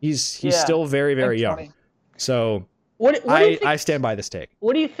 He's still very, very young. So I stand by this take.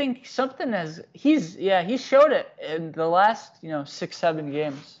 What do you think? He showed it in the last 6-7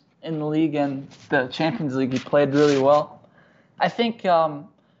 games in the league and the Champions League. He played really well. I think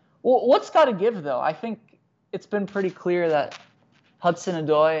what's got to give though? I think it's been pretty clear that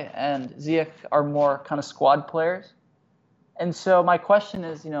Hudson-Odoi and Ziyech are more kind of squad players. And so my question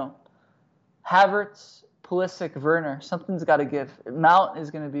is, Havertz, Pulisic, Werner, something's got to give. Mount is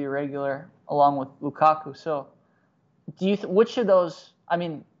going to be a regular along with Lukaku. So which of those,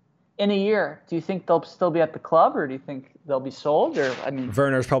 in a year, do you think they'll still be at the club or do you think they'll be sold? Or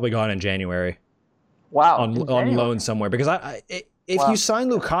Werner's probably gone in January. Wow. On loan somewhere. Because if you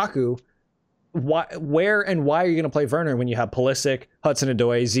sign Lukaku, where and why are you going to play Werner when you have Pulisic,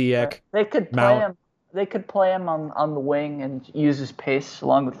 Hudson-Odoi, Ziyech, They could play Mount. They could play him on the wing and use his pace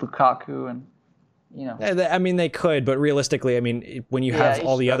along with Lukaku and, they could, but realistically, when you have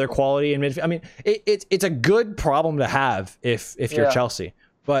all the other quality in midfield, it's a good problem to have if you're Chelsea.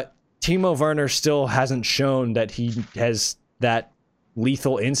 But Timo Werner still hasn't shown that he has that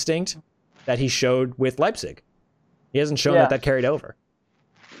lethal instinct that he showed with Leipzig. He hasn't shown that carried over.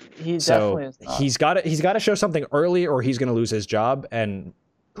 He definitely is not. He's got to show something early, or he's going to lose his job. And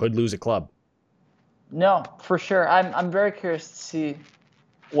could lose a club. No, for sure. I'm very curious to see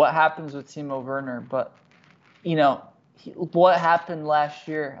what happens with Timo Werner, but what happened last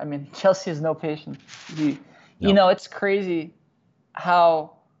year? I mean, Chelsea has no patience. It's crazy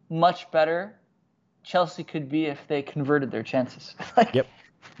how much better Chelsea could be if they converted their chances.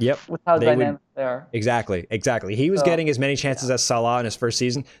 Yep. With how dynamic they are. Exactly. He was getting as many chances as Salah in his first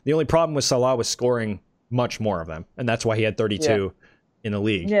season. The only problem with Salah was scoring much more of them, and that's why he had 32 in the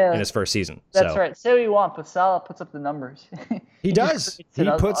league in his first season. That's right. Say what you want, but Salah puts up the numbers. He does. He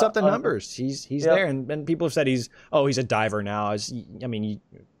puts up the numbers. He's there, and people have said he's a diver now.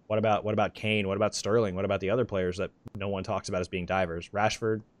 What about Kane? What about Sterling? What about the other players that no one talks about as being divers?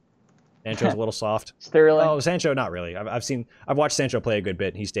 Rashford, Sancho's a little soft. Sterling. Oh, Sancho, not really. I've watched Sancho play a good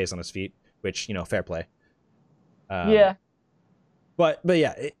bit, and he stays on his feet, which fair play. But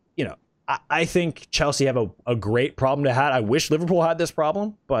yeah, I think Chelsea have a great problem to have. I wish Liverpool had this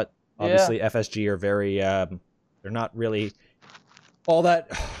problem, but obviously FSG are very they're not really all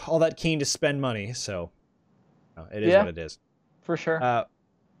that keen to spend money. So it is what it is. For sure.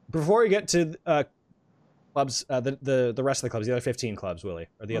 Before we get to clubs, the rest of the clubs, the other 15 clubs, Willie,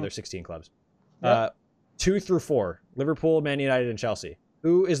 or the other 16 clubs, 2 through 4, Liverpool, Man United, and Chelsea.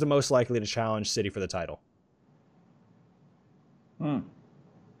 Who is the most likely to challenge City for the title?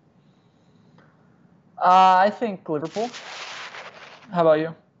 I think Liverpool. How about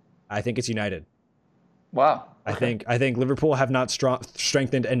you? I think it's United. Wow. Okay. I think Liverpool have not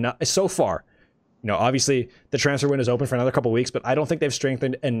strengthened enough so far. Obviously the transfer window is open for another couple of weeks, but I don't think they've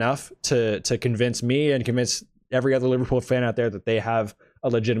strengthened enough to convince me and convince every other Liverpool fan out there that they have a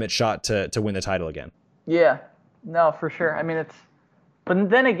legitimate shot to win the title again. Yeah. No, for sure. I mean, but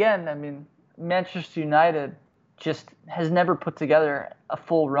then again, Manchester United just has never put together a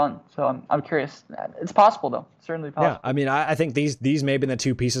full run. So I'm curious. It's possible, though. Certainly possible. Yeah, I think these may have been the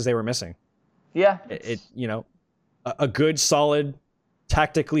two pieces they were missing. Yeah. A good, solid,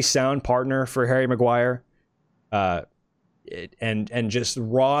 tactically sound partner for Harry Maguire, and just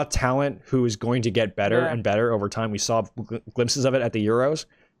raw talent who is going to get better and better over time. We saw glimpses of it at the Euros.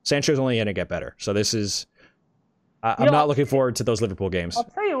 Sancho's only going to get better. So this is... I'm not looking forward to those Liverpool games. I'll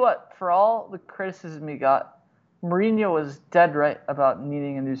tell you what, for all the criticism he got, Mourinho was dead right about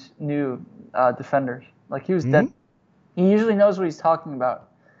needing a new defenders. Like, he was dead. He usually knows what he's talking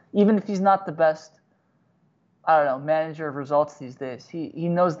about. Even if he's not the best, manager of results these days, he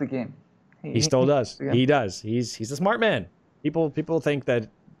knows the game. He still does. He does. He's a smart man. People think that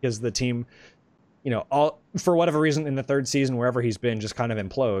because the team, all for whatever reason in the third season, wherever he's been, just kind of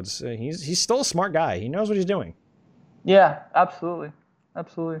implodes. He's still a smart guy. He knows what he's doing. Yeah, absolutely.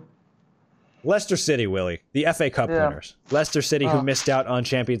 Absolutely. Leicester City, Willie, the FA Cup winners. Leicester City, who missed out on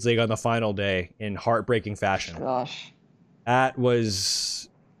Champions League on the final day in heartbreaking fashion. Gosh. That was...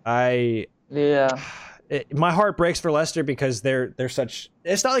 my heart breaks for Leicester because they're such...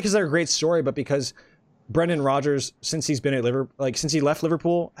 It's not because they're a great story, but because Brendan Rodgers, since he's been at Liverpool, since he left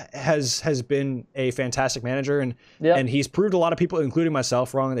Liverpool, has been a fantastic manager, and he's proved a lot of people, including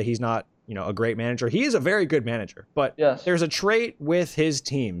myself, wrong that he's not a great manager. He is a very good manager, but there's a trait with his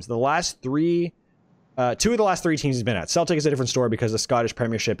teams. The last three, 2 of the last 3 teams he's been at. Celtic is a different story because the Scottish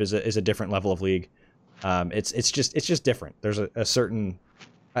Premiership is a different level of league. It's just different. There's a certain.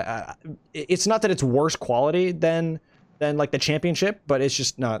 It's not that it's worse quality than like the Championship, but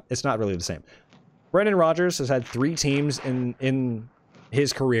it's not really the same. Brendan Rodgers has had 3 teams in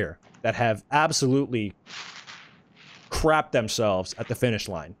his career that have absolutely crapped themselves at the finish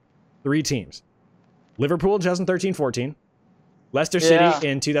line. 3 teams. Liverpool in 2013-14, Leicester City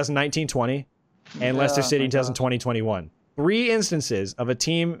in 2019-20, and Leicester City in 2020-21. 3 instances of a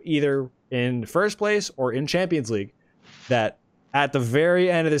team either in first place or in Champions League that at the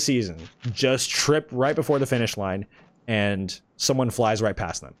very end of the season just trip right before the finish line and someone flies right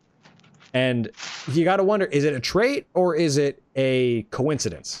past them. And you got to wonder, is it a trait or is it a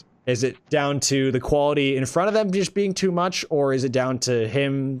coincidence? Is it down to the quality in front of them just being too much, or is it down to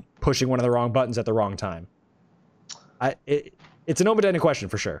him pushing one of the wrong buttons at the wrong time? It's an open-ended question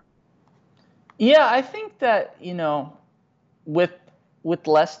for sure. Yeah, I think that, with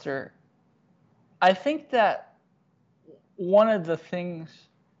Leicester, I think that one of the things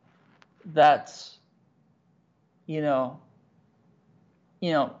that's,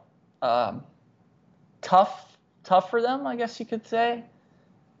 tough for them, I guess you could say,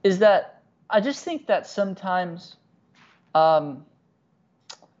 is that I just think that sometimes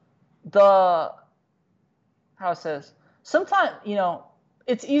sometimes,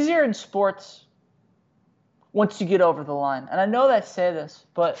 it's easier in sports once you get over the line. And I know that I say this,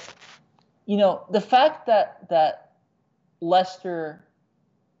 but, the fact that Leicester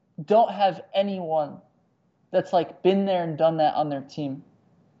don't have anyone that's like been there and done that on their team.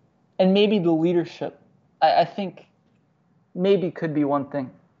 And maybe the leadership, I think maybe could be one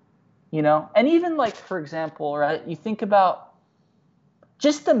thing, And even like, for example, right, you think about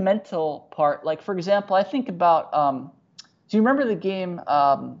just the mental part. Like, for example, I think about, do you remember the game,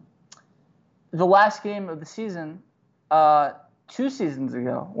 the last game of the season, 2 seasons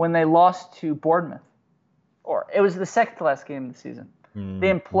ago when they lost to Bournemouth? Or it was the second to last game of the season.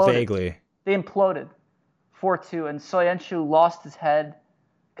 They imploded. Vaguely. They imploded 4-2, and Soyuncu lost his head,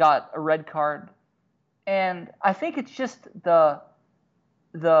 got a red card. And I think it's just the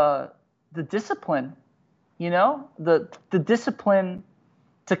discipline, the discipline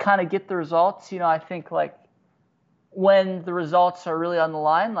to kind of get the results. I think like when the results are really on the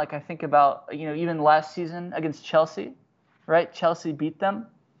line, like I think about, even last season against Chelsea, right? Chelsea beat them.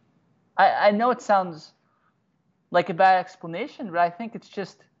 I know it sounds like a bad explanation, but I think it's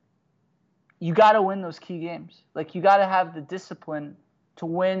just you got to win those key games. Like you got to have the discipline to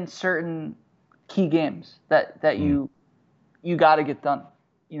win certain key games that you got to get done.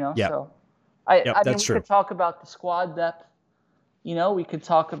 Yep. So I mean, we true. could talk about the squad depth. We could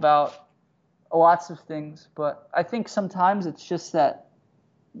talk about lots of things, but I think sometimes it's just that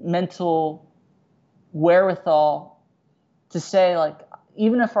mental wherewithal to say, like,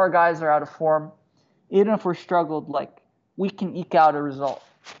 even if our guys are out of form, even if we're struggled, like we can eke out a result.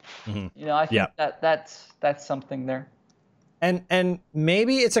 I think that's something there. And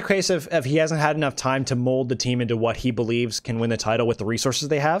maybe it's a case of he hasn't had enough time to mold the team into what he believes can win the title with the resources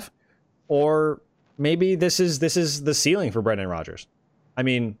they have, or maybe this is the ceiling for Brendan Rodgers. I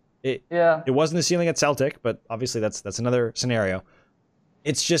mean, it wasn't the ceiling at Celtic, but obviously that's another scenario.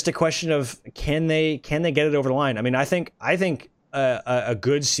 It's just a question of can they get it over the line? I mean, I think a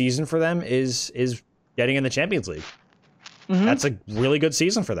good season for them is getting in the Champions League. That's a really good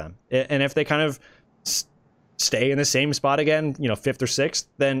season for them. And if they kind of stay in the same spot again, 5th or 6th,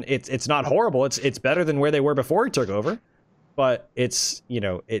 then it's not horrible. It's better than where they were before he took over. But it's,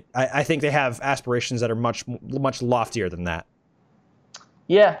 I think they have aspirations that are much, much loftier than that.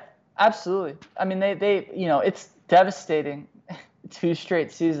 Yeah, absolutely. I mean, they it's devastating 2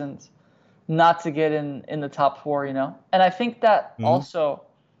 straight seasons not to get in the top 4, And I think that also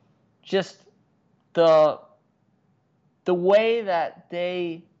just the way that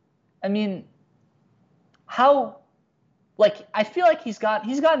they, I mean, how, like, I feel like he's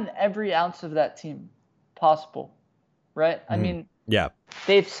gotten every ounce of that team possible, right? I mean,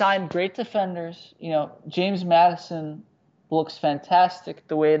 they've signed great defenders. James Maddison looks fantastic.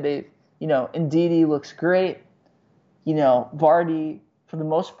 The way they, Ndidi looks great. Vardy, for the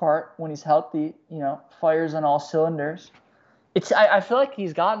most part, when he's healthy, fires on all cylinders. I feel like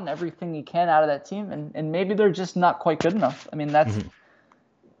he's gotten everything he can out of that team, and maybe they're just not quite good enough. I mean, that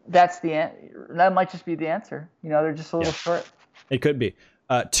might just be the answer. They're just a little short. It could be.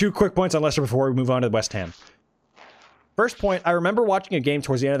 2 quick points on Leicester before we move on to West Ham. First point, I remember watching a game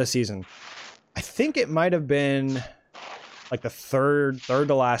towards the end of the season. I think it might have been like the third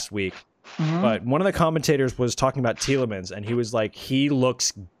to last week. But one of the commentators was talking about Tielemans, and he was like, he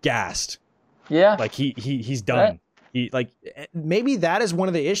looks gassed. Yeah. Like he's done. Right. Maybe that is one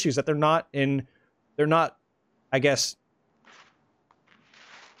of the issues that they're not, I guess,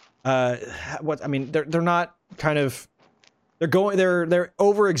 they're not kind of, they're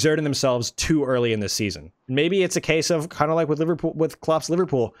overexerting themselves too early in this season. Maybe it's a case of kind of like with Liverpool, with Klopp's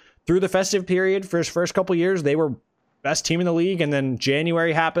Liverpool, through the festive period for his first couple years, they were best team in the league, and then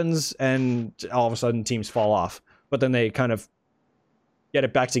January happens and all of a sudden teams fall off, but then they kind of get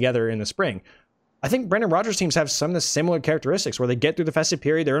it back together in the spring. I think Brendan Rodgers teams have some of the similar characteristics where they get through the festive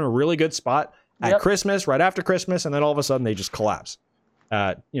period, they're in a really good spot at Christmas, right after Christmas, and then all of a sudden they just collapse.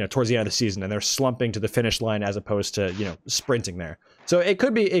 Towards the end of the season, and they're slumping to the finish line as opposed to, sprinting there. So it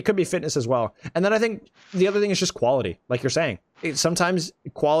could be fitness as well. And then I think the other thing is just quality. Like you're saying, sometimes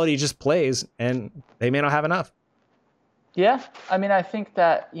quality just plays and they may not have enough. Yeah. I mean, I think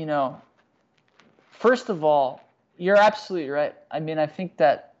that, first of all, you're absolutely right. I mean, I think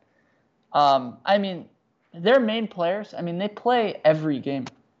that, their main players, they play every game,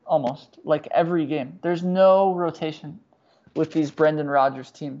 almost like every game. There's no rotation with these Brendan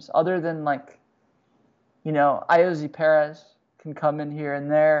Rodgers teams, other than Iosi Perez can come in here and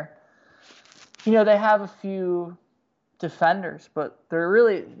there. They have a few defenders, but they're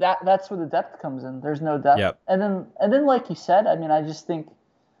really that's where the depth comes in. There's no depth. Yep. And then like you said, I just think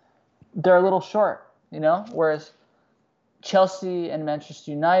they're a little short, whereas Chelsea and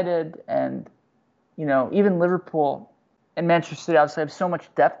Manchester United and even Liverpool and Manchester City obviously have so much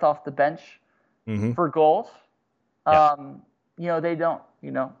depth off the bench for goals. they don't,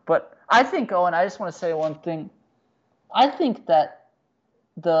 But I think, Owen, I just want to say one thing. I think that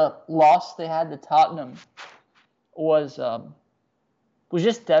the loss they had to Tottenham was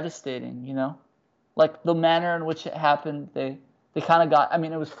just devastating, Like the manner in which it happened, they kind of got,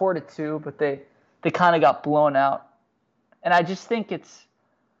 it was 4-2, but they kind of got blown out. And I just think it's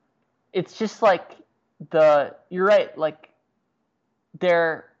just like you're right, like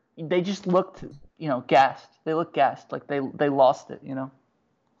they just looked, gassed. They looked gassed, like they lost it,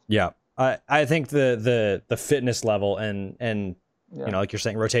 Yeah. I think the fitness level and like you're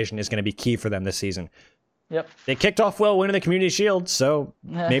saying, rotation is going to be key for them this season. Yep. They kicked off well, winning the Community Shield, so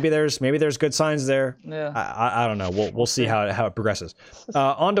maybe there's good signs there. Yeah. I don't know. We'll see how it progresses.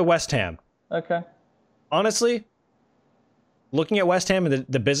 On to West Ham. Okay. Honestly, looking at West Ham and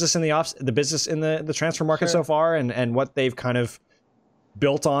the business in the business in the transfer market so far, and what they've kind of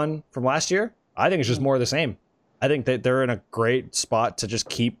built on from last year, I think it's just more of the same. I think that they're in a great spot to just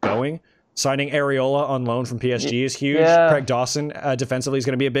keep going. Signing Areola on loan from PSG is huge. Yeah. Craig Dawson defensively is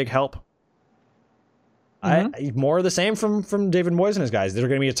going to be a big help. More of the same from David Moyes and his guys. They're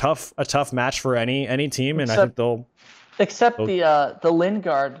going to be a tough match for any team, and I think they'll. Except the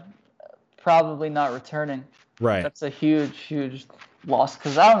Lingard probably not returning. Right. That's a huge loss,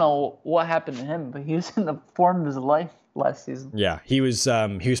 because I don't know what happened to him, but he was in the form of his life last season. Yeah, he was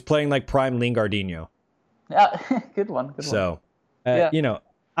playing like prime Lingardinho. Yeah, good one. So,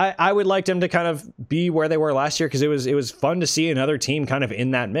 I would like them to kind of be where they were last year, because it was fun to see another team kind of in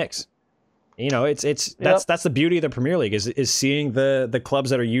that mix. That's the beauty of the Premier League is seeing the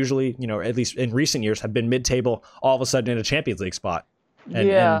clubs that are usually, at least in recent years, have been mid-table all of a sudden in a Champions League spot.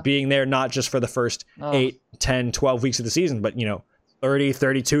 And being there not just for the first 8, 10, 12 weeks of the season, but 30,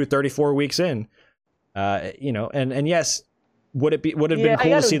 32, 34 weeks in. And yes, would it have been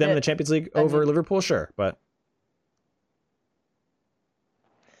cool to see them in the Champions League over Liverpool? Sure, but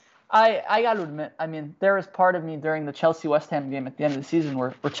I got to admit, there was part of me during the Chelsea-West Ham game at the end of the season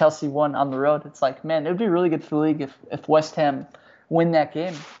where Chelsea won on the road. It's like, man, it would be really good for the league if West Ham win that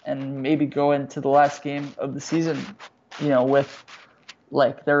game and maybe go into the last game of the season, with,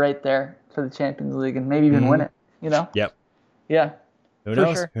 like, they're right there for the Champions League and maybe even win it, Yep. Yeah. Who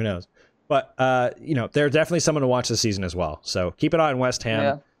knows? Sure. Who knows? But, they're definitely someone to watch this season as well. So keep an eye on West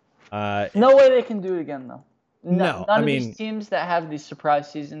Ham. Yeah. No way they can do it again, though. No, none of these teams that have these surprise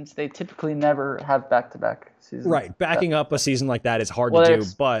seasons, they typically never have back-to-back seasons. Right, backing up a season like that is hard to do,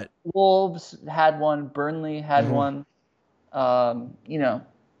 but Wolves had one, Burnley had one.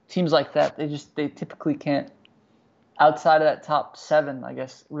 Teams like that, they typically can't. Outside of that top 7, I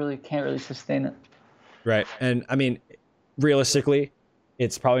guess, can't really sustain it. Right, and realistically,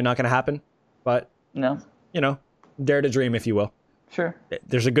 it's probably not going to happen. But no, dare to dream, if you will. Sure.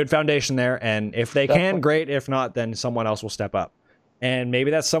 There's a good foundation there, and if they can, great. If not, then someone else will step up. And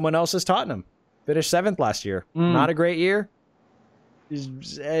maybe that someone else is Tottenham. Finished 7th last year. Not a great year.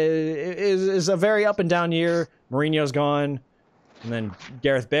 Is a very up and down year. Mourinho's gone, and then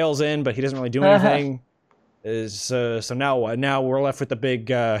Gareth Bale's in, but he doesn't really do anything. So now what? Now we're left with the big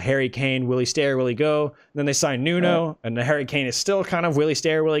Harry Kane, will he stay or will he go? And then they sign Nuno, and the Harry Kane is still kind of will he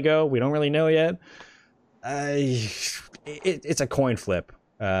stay or will he go? We don't really know yet. It's a coin flip.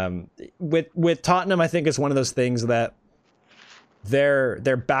 With Tottenham, I think it's one of those things that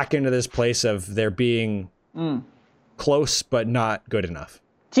they're back into this place of they're being close but not good enough.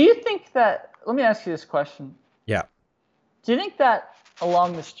 Do you think that? Let me ask you this question. Yeah. Do you think that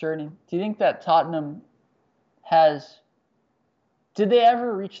along this journey, do you think that Tottenham did they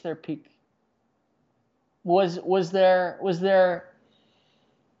ever reach their peak? Was there?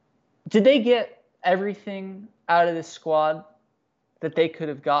 Did they get everything out of this squad that they could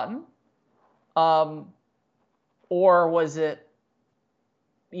have gotten, or was it,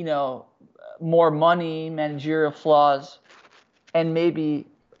 more money, managerial flaws, and maybe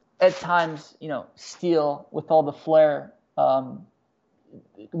at times, Steele with all the flair,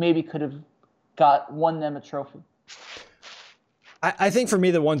 maybe could have won them a trophy? I think for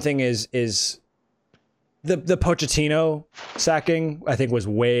me the one thing is the Pochettino sacking, I think, was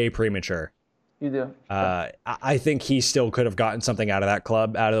way premature. You do. I think he still could have gotten something out of that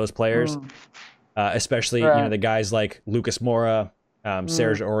club, out of those players, especially the guys like Lucas Moura,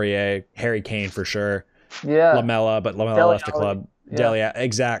 Serge Aurier, Harry Kane for sure. Yeah. Lamella left the club. Dele Alli,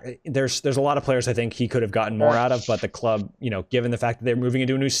 exactly. There's a lot of players I think he could have gotten more out of, but the club, given the fact that they're moving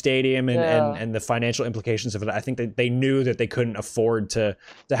into a new stadium and the financial implications of it, I think that they knew that they couldn't afford to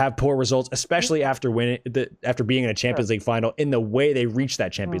have poor results, especially after being in a Champions League final in the way they reached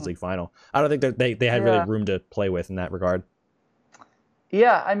that Champions League final. I don't think that they had really room to play with in that regard.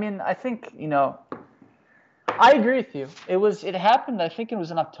 Yeah, I think, I agree with you. It happened, I think it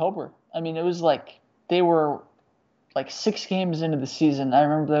was in October. I mean, it was like they were like 6 games into the season. I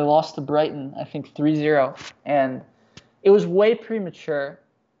remember they lost to Brighton, I think 3-0, and it was way premature.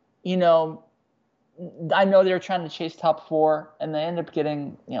 You know, I know they were trying to chase top 4, and they ended up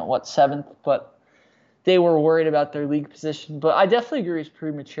getting, 7th, but they were worried about their league position. But I definitely agree it's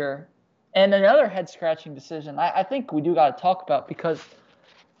premature. And another head-scratching decision I think we do got to talk about, because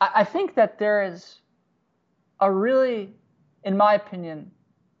I think that there is a really, in my opinion,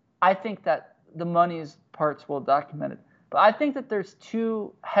 I think that the money's part's well documented. But I think that there's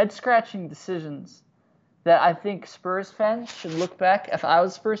 2 head-scratching decisions that I think Spurs fans should look back. If I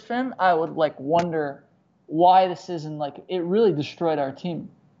was a Spurs fan, I would wonder why this isn't it really destroyed our team.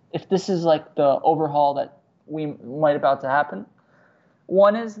 If this is the overhaul that we might about to happen.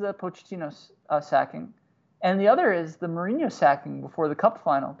 One is the Pochettino sacking, and the other is the Mourinho sacking before the cup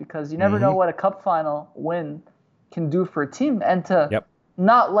final, because you never know what a cup final win can do for a team. And to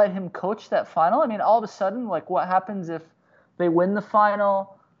not let him coach that final, I mean, all of a sudden, what happens if they win the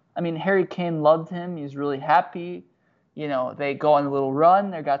final? I mean, Harry Kane loved him. He's really happy. They go on a little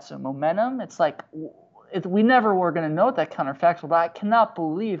run. They got some momentum. It's we never were going to know that counterfactual, but I cannot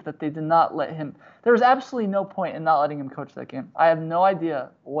believe that they did not let him. There was absolutely no point in not letting him coach that game. I have no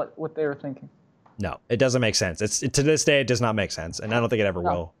idea what they were thinking. No, it doesn't make sense. It's to this day, it does not make sense, and I don't think it ever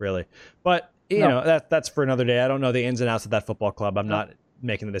will, really. But you know, that's for another day. I don't know the ins and outs of that football club. I'm not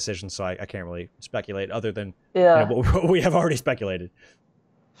making the decision, so I can't really speculate other than what we have already speculated.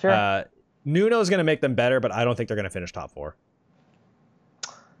 Sure. Nuno's going to make them better, but I don't think they're going to finish top 4.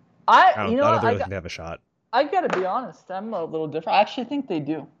 I don't think they have a shot. I got to be honest. I'm a little different. I actually think they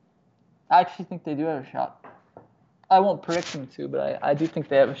do. I actually think they do have a shot. I won't predict them to, but I do think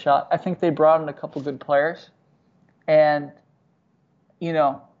they have a shot. I think they brought in a couple good players. And,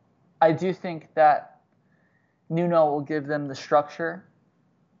 I do think that Nuno will give them the structure.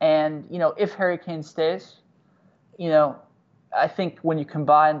 And, if Harry Kane stays, I think when you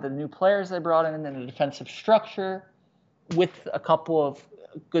combine the new players they brought in and the defensive structure with a couple of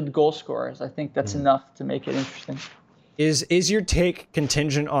good goal scorers, I think that's enough to make it interesting. Is your take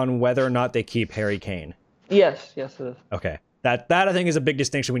contingent on whether or not they keep Harry Kane? Yes, it is. Okay, that I think is a big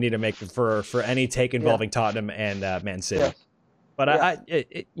distinction we need to make for any take involving Tottenham and Man City. Yes. But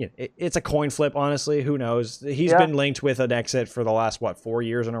it's a coin flip, honestly. Who knows? He's been linked with an exit for the last 4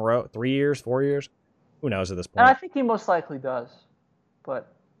 years in a row, 3 years, 4 years. Who knows at this point? And I think he most likely does.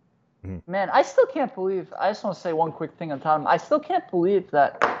 But man, I still can't believe. I just want to say one quick thing on Tottenham. I still can't believe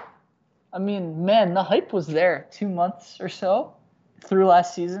that. I mean, man, the hype was there 2 months or so through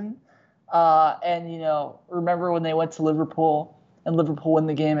last season. And, remember when they went to Liverpool and Liverpool won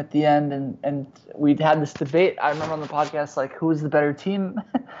the game at the end, and we'd had this debate. I remember on the podcast, who was the better team?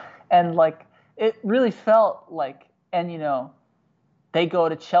 And, it really felt they go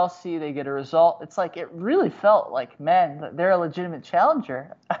to Chelsea, they get a result. It's it really felt man, they're a legitimate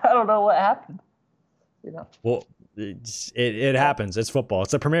challenger. I don't know what happened. Well, it happens. It's football.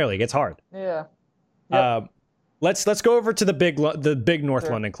 It's the Premier League. It's hard. Yeah. Yep. Let's go over to the big North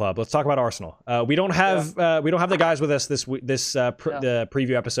London club. Let's talk about Arsenal. We don't have the guys with us the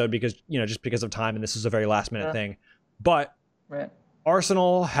preview episode because just because of time, and this is a very last minute thing. But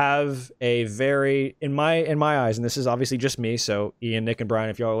Arsenal have a very in my eyes, and this is obviously just me. So Ian, Nick, and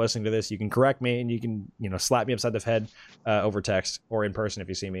Brian, if y'all are listening to this, you can correct me and you can slap me upside the head over text or in person if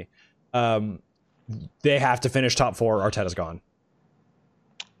you see me. They have to finish top 4. Arteta's gone.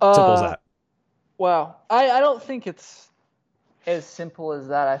 Simple as that. Wow. I don't think it's as simple as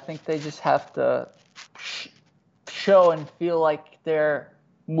that. I think they just have to show and feel like they're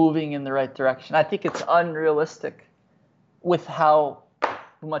moving in the right direction. I think it's unrealistic with how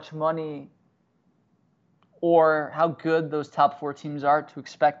much money or how good those top 4 teams are to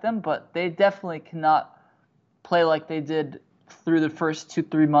expect them, but they definitely cannot play like they did through the first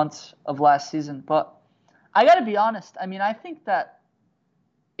 2-3 months of last season. But I got to be honest. I mean, I think that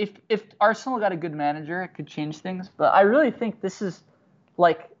if Arsenal got a good manager, it could change things. But I really think this is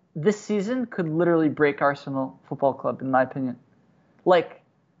this season could literally break Arsenal Football Club, in my opinion.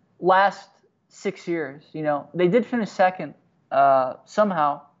 Last 6 years, they did finish second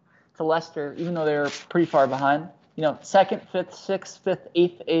somehow to Leicester, even though they were pretty far behind. 2nd, 5th, 6th,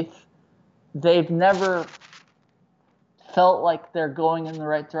 5th, 8th. They've never felt like they're going in the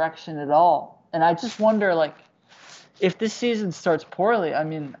right direction at all. And I just wonder, if this season starts poorly, I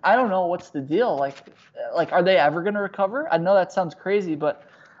mean, I don't know what's the deal. Are they ever going to recover? I know that sounds crazy, but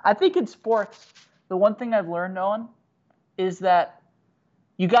I think in sports, the one thing I've learned, Owen, is that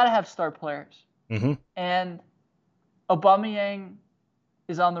you got to have star players. And Aubameyang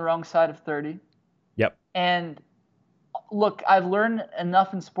is on the wrong side of 30. Yep. And look, I've learned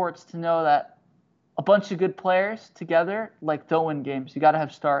enough in sports to know that a bunch of good players together like don't win games. You got to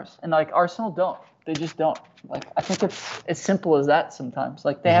have stars, and like Arsenal don't. They just don't. Like I think it's as simple as that sometimes.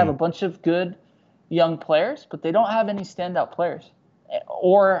 Like they have a bunch of good young players, but they don't have any standout players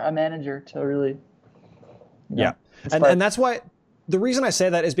or a manager to really. Yeah, and that's why. The reason I say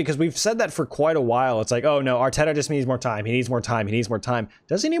that is because we've said that for quite a while. It's like, oh no, Arteta just needs more time. He needs more time. He needs more time.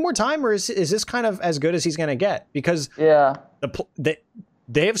 Does he need more time, or is this kind of as good as he's going to get? Because they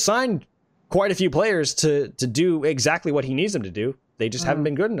have signed quite a few players to do exactly what he needs them to do. They just haven't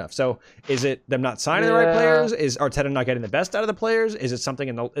been good enough. So is it them not signing the right players? Is Arteta not getting the best out of the players? Is it something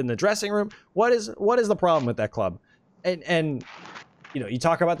in the dressing room? What is the problem with that club? And you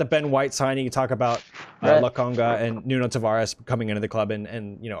talk about the Ben White signing, you talk about Lokonga and Nuno Tavares coming into the club, and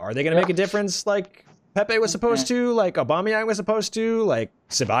are they going to make a difference like Pepe was supposed to, like Aubameyang was supposed to, like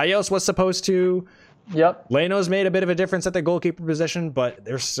Ceballos was supposed to? Yep. Leno's made a bit of a difference at the goalkeeper position, but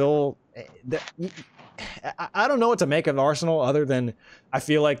they're still. I don't know what to make of Arsenal other than I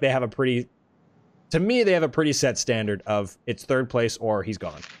feel like they have a pretty set standard of it's third place or he's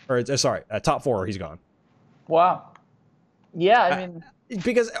gone, or top four or he's gone. Wow. Yeah, I mean,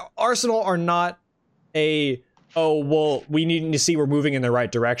 because Arsenal are not we need to see we're moving in the right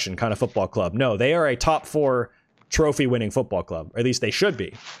direction kind of football club. No, they are a top four trophy winning football club, or at least they should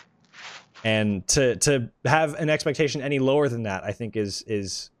be. And to have an expectation any lower than that, I think is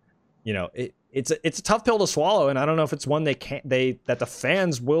it's a tough pill to swallow, and I don't know if it's one that the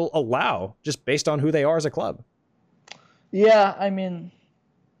fans will allow just based on who they are as a club. Yeah, I mean,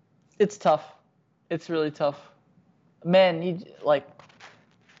 it's tough. It's really tough. Man,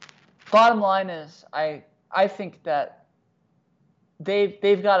 bottom line is I think that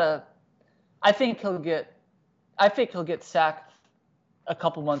they've got to. I think he'll get sacked a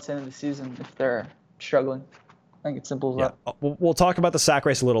couple months into the season if they're struggling. I think it's simple as that. We'll talk about the sack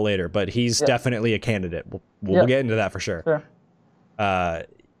race a little later, but he's definitely a candidate. We'll get into that for sure. Sure.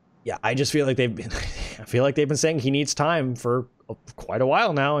 I just feel like they've been saying he needs time for quite a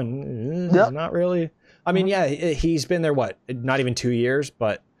while now, and it's not really. I mean, he's been there, not even 2 years,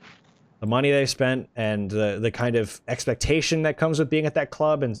 but the money they've spent and the kind of expectation that comes with being at that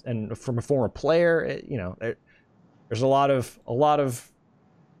club and from a former player, there's a lot of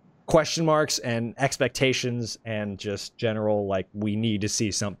question marks and expectations and just general, like, we need to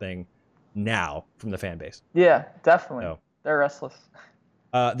see something now from the fan base. Yeah, definitely. So, they're restless.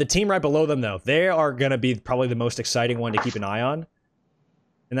 The team right below them, though, they are going to be probably the most exciting one to keep an eye on,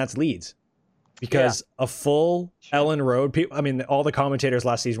 and that's Leeds. Because a full Ellen Road, all the commentators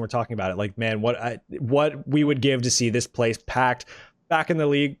last season were talking about it. Like, man, what we would give to see this place packed, back in the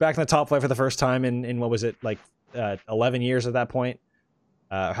league, back in the top flight for the first time in what was it, like 11 years at that point,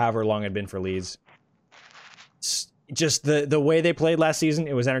 however long it had been for Leeds. Just the way they played last season,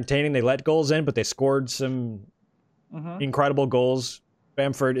 it was entertaining. They let goals in, but they scored some incredible goals.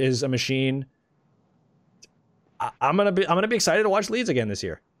 Bamford is a machine. I'm gonna be excited to watch Leeds again this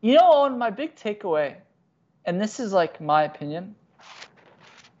year. Owen, my big takeaway, and this is like my opinion,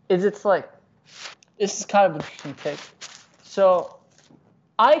 is this is kind of an interesting take. So,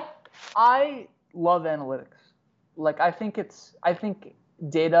 I love analytics. Like I think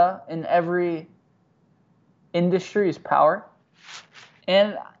data in every industry is power,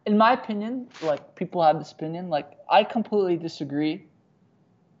 and in my opinion, like people have this opinion, like I completely disagree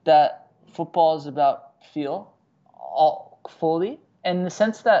that football is about feel fully. In the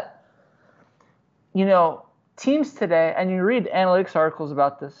sense that, teams today, and you read analytics articles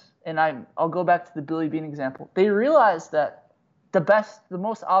about this, and I'll go back to the Billy Bean example. They realize that the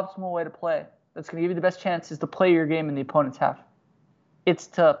most optimal way to play, that's going to give you the best chance, is to play your game in the opponent's half. It's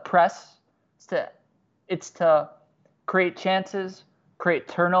to press. It's to create chances, create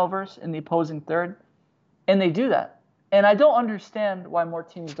turnovers in the opposing third, and they do that. And I don't understand why more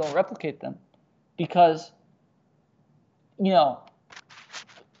teams don't replicate them, because,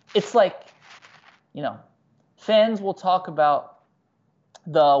 it's like, fans will talk about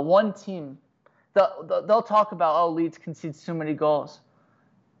the one team. They'll talk about, Leeds concedes too many goals,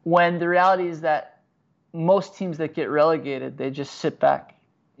 when the reality is that most teams that get relegated, they just sit back,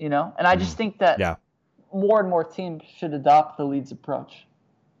 And I just think that more and more teams should adopt the Leeds approach.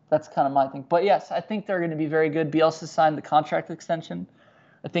 That's kind of my thing. But yes, I think they're going to be very good. Bielsa signed the contract extension.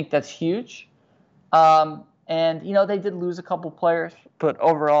 I think that's huge. And, they did lose a couple players, but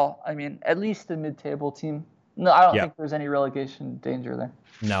overall, at least the mid-table team. No, I don't think there's any relegation danger there.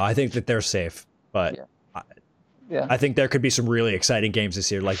 No, I think that they're safe, but I think there could be some really exciting games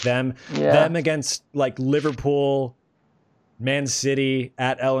this year, like them against like Liverpool, Man City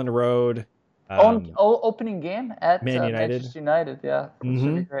at Ellen Road, Opening game at Man United. Manchester United. Yeah, which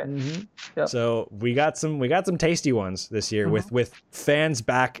would be great. Yep. So we got some tasty ones this year with fans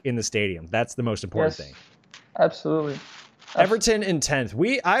back in the stadium. That's the most important thing. Absolutely. Everton in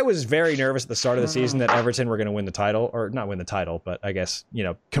 10th. I was very nervous at the start of the season that Everton were going to win the title, or not win the title, but I guess,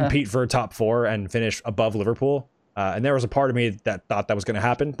 compete for a top 4 and finish above Liverpool. And there was a part of me that thought that was going to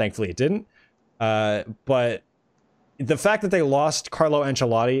happen. Thankfully, it didn't. But the fact that they lost Carlo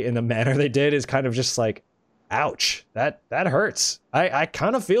Ancelotti in the manner they did is kind of just like, ouch, that hurts. I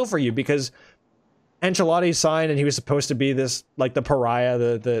kind of feel for you, because Ancelotti signed and he was supposed to be this, like, the pariah,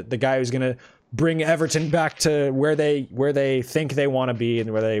 the guy who's going to bring Everton back to where they think they want to be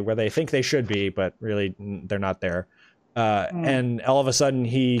and where they think they should be, but really they're not there. And all of a sudden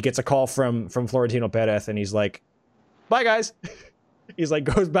he gets a call from Florentino Perez and he's like, bye guys. He's like,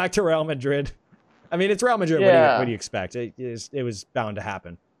 goes back to Real Madrid. I mean, it's Real Madrid. Yeah. What do you expect? It was bound to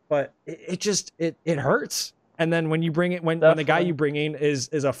happen, but it hurts. And then when you bring it, when the guy you bring in is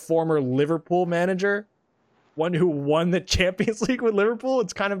a former Liverpool manager, one who won the Champions League with Liverpool,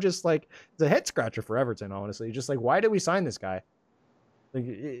 it's kind of just like, it's a head scratcher for Everton, honestly. Just like, why did we sign this guy?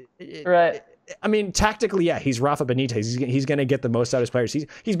 Like, right. I mean, tactically, yeah, he's Rafa Benitez. He's going to get the most out of his players.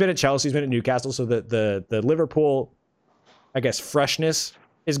 He's been at Chelsea, he's been at Newcastle, so the Liverpool, I guess, freshness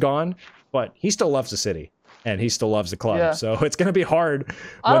is gone, but he still loves the city and he still loves the club. Yeah. So it's going to be hard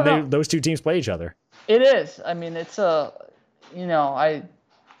when those two teams play each other. It is. I mean, it's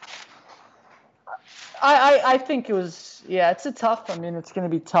I think it was, it's a tough, I mean, it's going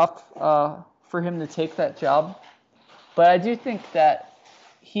to be tough for him to take that job. But I do think that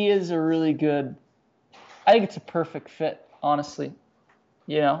he is a really good, I think it's a perfect fit, honestly.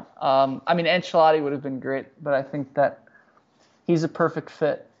 I mean, Ancelotti would have been great, but I think that he's a perfect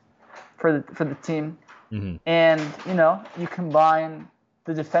fit for the team. Mm-hmm. And, you combine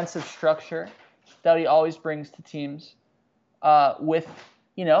the defensive structure that he always brings to teams with,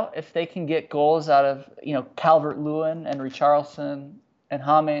 if they can get goals out of, Calvert-Lewin and Richarlison and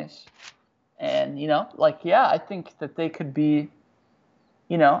James, and, I think that they could be,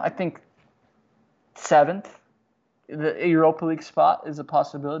 I think 7th. The Europa League spot is a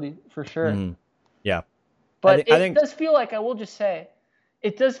possibility for sure. Mm-hmm. Yeah. But I think does feel like, I will just say,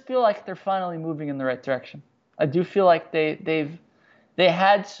 it does feel like they're finally moving in the right direction. I do feel like they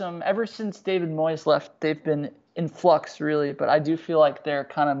had some, ever since David Moyes left, they've been in flux, really, but I do feel like they're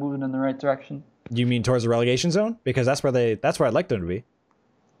kind of moving in the right direction. You mean towards the relegation zone? Because that's where I'd like them to be.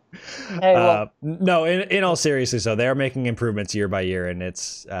 Hey, well, no, in all seriousness, so they're making improvements year by year, and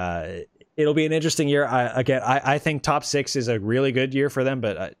it'll be an interesting year. I think top 6 is a really good year for them,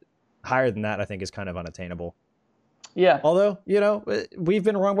 but higher than that, I think, is kind of unattainable. Yeah. Although, we've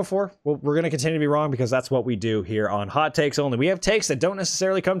been wrong before. We're going to continue to be wrong because that's what we do here on Hot Takes Only. We have takes that don't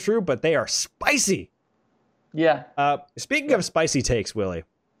necessarily come true, but they are spicy. Yeah. Speaking of spicy takes, Willie,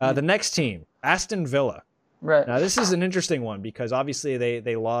 the next team, Aston Villa. Right. Now, this is an interesting one because obviously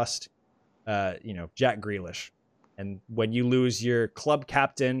they lost, Jack Grealish. And when you lose your club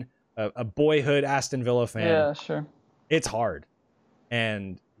captain, a boyhood Aston Villa fan, yeah, sure, it's hard.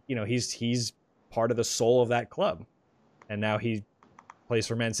 And, he's part of the soul of that club. And now he plays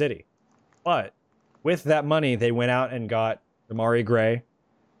for Man City. But with that money, they went out and got Amari Gray.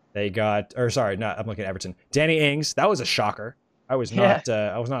 They got, I'm looking at Everton. Danny Ings. That was a shocker. I was not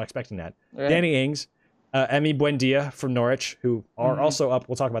expecting that. Yeah. Danny Ings, Emi Buendia from Norwich, who are also up.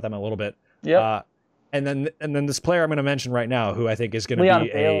 We'll talk about them in a little bit. Yeah. And then this player I'm going to mention right now, who I think is going to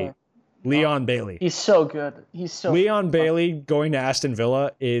be Leon Bailey. He's so good. Leon Bailey going to Aston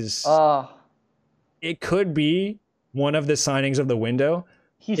Villa is. It could be one of the signings of the window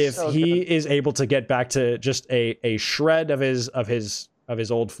if he is able to get back to just a shred of his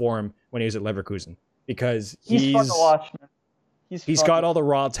old form when he was at Leverkusen, because he's fun to watch, man. He's got all the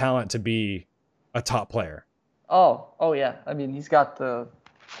raw talent to be a top player. Oh yeah. I mean, he's got the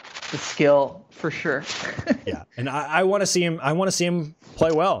skill for sure. Yeah, and I want to see him. I want to see him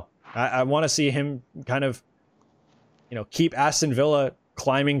play well. I want to see him kind of, keep Aston Villa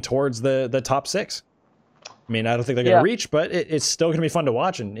climbing towards the top 6. I mean, I don't think they're going to reach, but it's still going to be fun to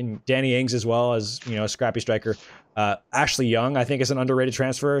watch. And Danny Ings, as well as, a scrappy striker. Ashley Young, I think, is an underrated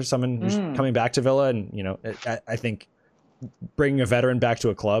transfer. Someone who's coming back to Villa. And, I think bringing a veteran back to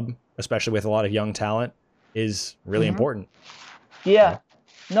a club, especially with a lot of young talent, is really important. Yeah.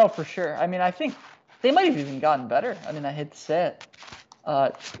 No, for sure. I mean, I think they might have even gotten better. I mean, I hate to say it.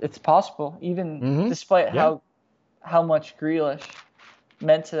 It's possible, even despite how much Grealish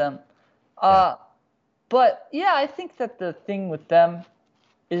meant to them. But, yeah, I think that the thing with them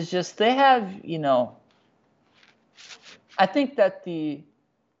is just they have, I think that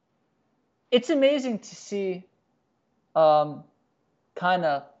it's amazing to see kind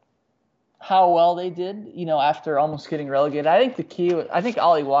of how well they did, after almost getting relegated. I think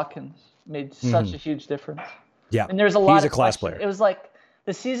Ollie Watkins made such a huge difference. Yeah. And there's a lot He's of a class questions. player. It was like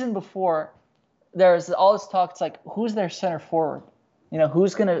the season before, there's all this talk. It's like, who's their center forward?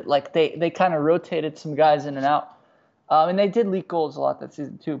 Who's going to, like, they kind of rotated some guys in and out. And they did leak goals a lot that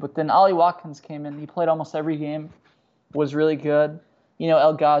season too. But then Ollie Watkins came in. He played almost every game, was really good.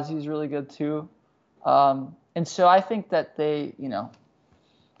 El Ghazi is really good too. And so I think that they're,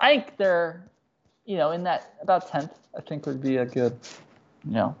 in that about 10th, I think would be a good,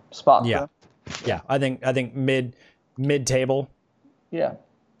 spot. Yeah. For them. Yeah. I think mid table. Yeah.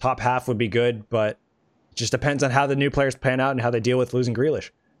 Top half would be good, but it just depends on how the new players pan out and how they deal with losing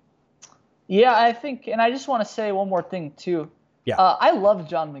Grealish. Yeah, I think, and I just want to say one more thing too. Yeah. I love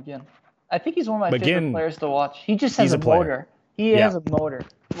John McGinn. I think he's one of my favorite players to watch. He just has a motor. He has a motor.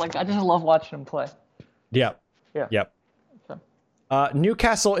 Like, I just love watching him play. Yeah. Yeah. Yep. So.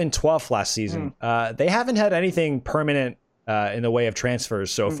 Newcastle in 12th last season. They haven't had anything permanent in the way of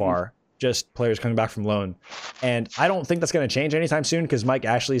transfers so far. Just players coming back from loan. And I don't think that's going to change anytime soon because Mike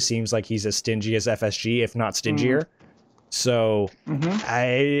Ashley seems like he's as stingy as FSG, if not stingier. So you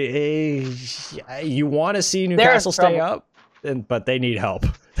want to see Newcastle stay up, but they need help.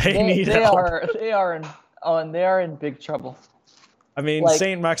 They need help. They are in big trouble. I mean,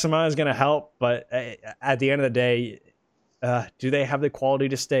 Saint Maximin is going to help, but at the end of the day, do they have the quality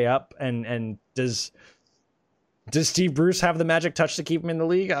to stay up? And does Steve Bruce have the magic touch to keep him in the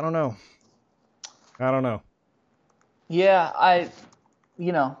league? I don't know. Yeah,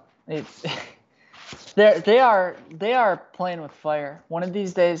 they are playing with fire. One of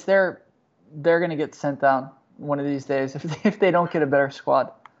these days, they're gonna get sent down. One of these days, if they don't get a better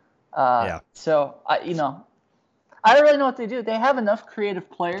squad. So I don't really know what they do. They have enough creative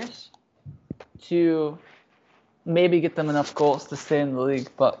players to maybe get them enough goals to stay in the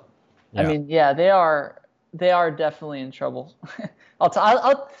league, but I mean, they are definitely in trouble.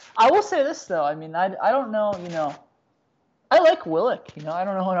 I will say this though. I mean, I don't know. I like Willock. I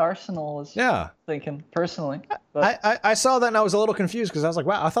don't know what Arsenal is thinking personally. But. I saw that and I was a little confused because I was like,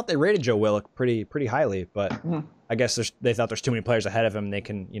 wow, I thought they rated Joe Willock pretty highly, but I guess they thought there's too many players ahead of him. They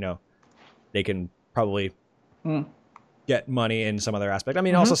can probably get money in some other aspect. I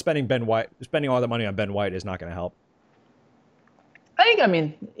mean, also spending all that money on Ben White is not going to help. I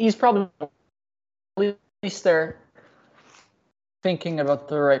mean, he's probably at least they're thinking about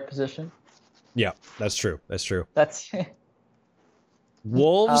the right position. Yeah, that's true. That's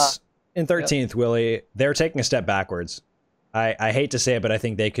Wolves in 13th, Willie. They're taking a step backwards. I hate to say it, but I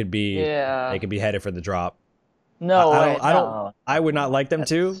think they could be headed for the drop. No, I would not like them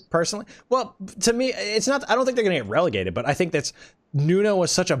to personally. Well, to me, it's not. I don't think they're going to get relegated, but I think that's Nuno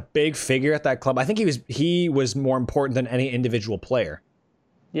was such a big figure at that club. I think he was more important than any individual player.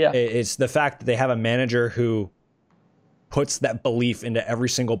 Yeah, it's the fact that they have a manager who puts that belief into every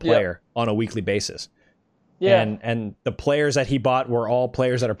single player on a weekly basis. Yeah, and the players that he bought were all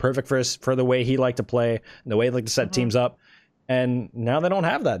players that are perfect for the way he liked to play and the way he liked to set teams up. And now they don't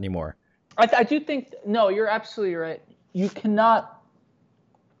have that anymore. I do think you're absolutely right. You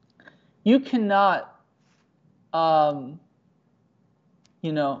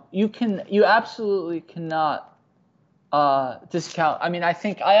absolutely cannot discount. I mean, I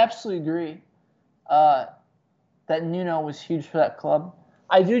absolutely agree that Nuno was huge for that club.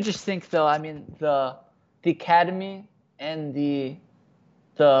 I do just think though, I mean, the academy and the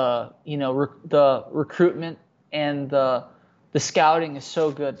recruitment and the scouting is so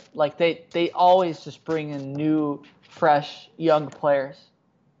good. Like they always just bring in new, fresh, young players,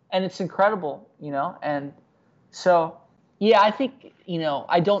 and it's incredible, And so, I think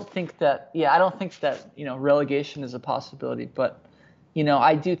I don't think that relegation is a possibility, but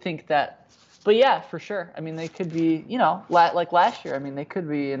I do think that. But yeah, for sure. I mean, they could be, like last year. I mean, they could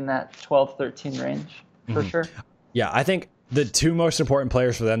be in that 12-13 range for sure. Yeah, I think the two most important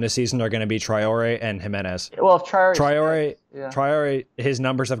players for them this season are going to be Traore and Jimenez. Well, if Traore, his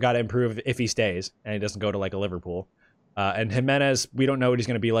numbers have got to improve if he stays and he doesn't go to like a Liverpool. And Jimenez, we don't know what he's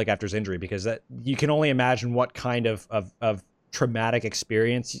going to be like after his injury because you can only imagine what kind of traumatic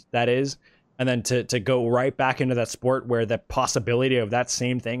experience that is. And then to go right back into that sport where the possibility of that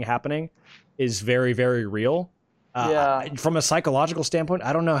same thing happening is very, very real. From a psychological standpoint,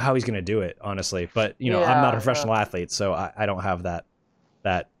 I don't know how he's going to do it, honestly. But, I'm not a professional athlete, so I don't have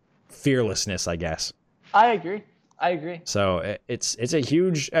that fearlessness, I guess. I agree. So it's a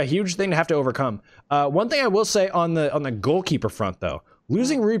huge thing to have to overcome. One thing I will say on the goalkeeper front, though,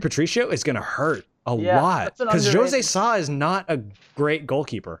 losing Rui Patricio is going to hurt a lot because Jose Sa is not a great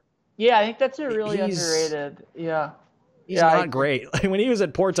goalkeeper. Yeah, I think that's a really He's- underrated. Yeah. He's Yeah, not great. Like, when he was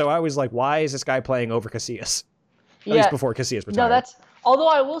at Porto, I was like, why is this guy playing over Casillas? At least before Casillas retired. No, that's. Although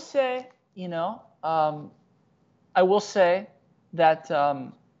I will say, I will say that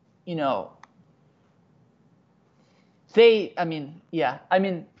they. I mean, yeah. I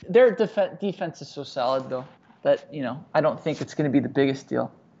mean, their defense is so solid though that I don't think it's going to be the biggest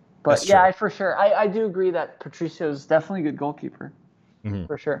deal. But That's yeah, true. I for sure. I do agree that Patricio is definitely a good goalkeeper. Mhm.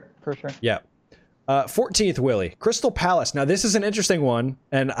 For sure. Yeah. 14th, Willie. Crystal Palace. Now, this is an interesting one,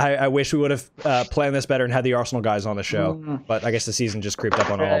 and I wish we would have planned this better and had the Arsenal guys on the show. But I guess the season just creeped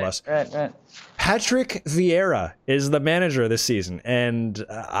up on all of us. Right. Patrick Vieira is the manager this season, and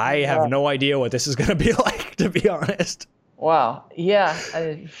I have no idea what this is going to be like, to be honest. Wow. Yeah.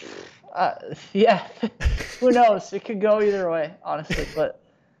 Yeah. Who knows? It could go either way, honestly. But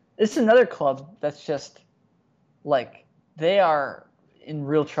it's another club that's just like they are in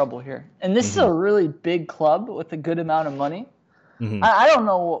real trouble here. And this is a really big club with a good amount of money. I don't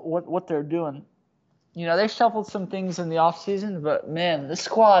know what they're doing. They shuffled some things in the offseason, but man, this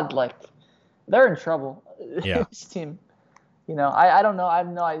squad, like, they're in trouble. Yeah. This team. I don't know. I have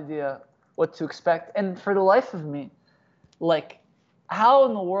no idea what to expect. And for the life of me, like, how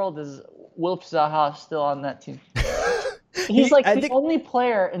in the world is Wilf Zaha still on that team? He's like the only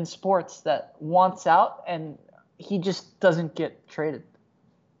player in sports that wants out, and he just doesn't get traded.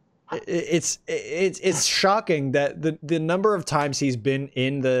 It's shocking that the number of times he's been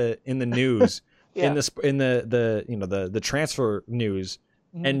in the news, in the transfer news,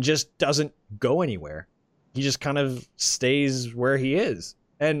 and just doesn't go anywhere. He just kind of stays where he is,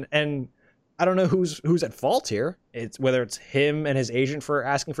 and I don't know who's at fault here. It's whether it's him and his agent for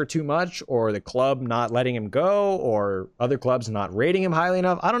asking for too much, or the club not letting him go, or other clubs not rating him highly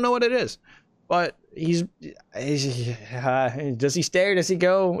enough. I don't know what it is, but does he stay or does he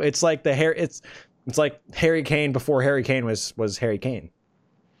go? It's like it's like Harry Kane before Harry Kane was Harry Kane.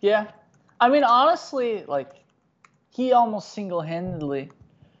 Yeah, I mean, honestly, like, he almost single-handedly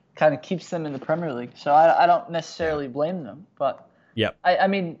kind of keeps them in the Premier League. So I don't necessarily blame them, but yep. I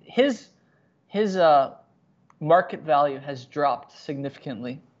mean his market value has dropped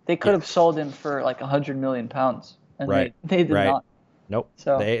significantly. They could have sold him for like £100 million, and they did not. Nope.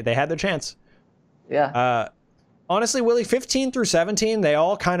 So they had their chance. Yeah. Honestly, Willie, 15 through 17, they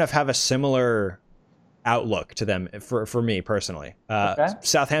all kind of have a similar outlook to them for me personally.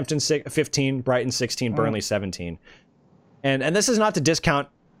 Southampton 15, Brighton 16, Burnley 17. And this is not to discount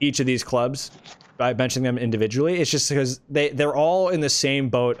each of these clubs by mentioning them individually. It's just because they're all in the same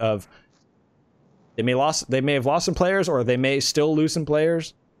boat of they may have lost some players, or they may still lose some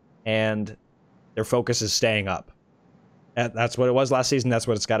players, and their focus is staying up. That's what it was last season. That's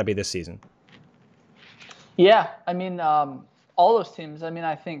what it's got to be this season. Yeah, I mean, all those teams. I mean,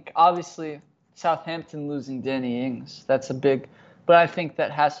 I think obviously Southampton losing Danny Ings, that's a big. But I think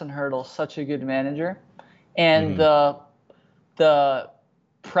that Hasenhüttl's such a good manager, and the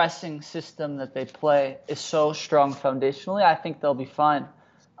pressing system that they play is so strong foundationally. I think they'll be fine.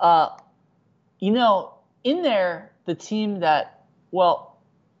 In there, the team that, well,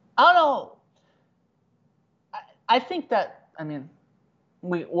 I don't know. I think that, I mean,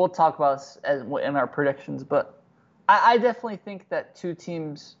 we'll talk about this in our predictions, but I definitely think that two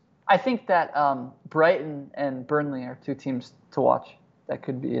teams. I think that Brighton and Burnley are two teams to watch that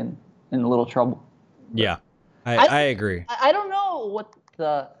could be in a little trouble. Yeah, I agree. I don't know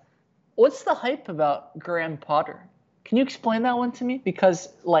what's the hype about Graham Potter. Can you explain that one to me? Because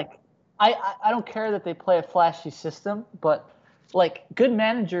like I don't care that they play a flashy system, but like good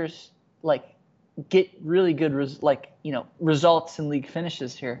managers like get really good results in league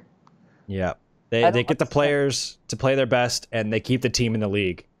finishes here. Yeah, they get the players to play their best, and they keep the team in the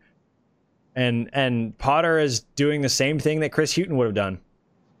league. And Potter is doing the same thing that Chris Hughton would have done.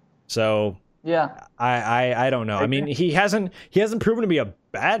 So yeah, I don't know. I mean, he hasn't proven to be a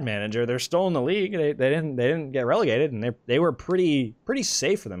bad manager. They're still in the league. They didn't get relegated, and they were pretty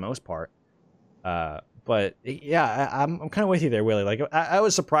safe for the most part. But yeah, I'm kind of with you there, Willie. Like I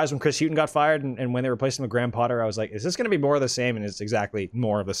was surprised when Chris Hughton got fired, and when they replaced him with Graham Potter, I was like, is this going to be more of the same? And it's exactly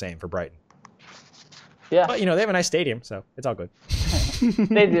more of the same for Brighton. Yeah, but they have a nice stadium, so it's all good.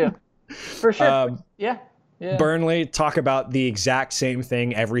 They do, for sure. Yeah. Burnley, talk about the exact same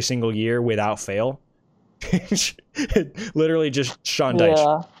thing every single year without fail. Literally just Sean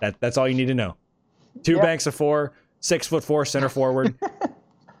Dyche. Yeah. That's all you need to know. Two banks of four, 6'4" center forward,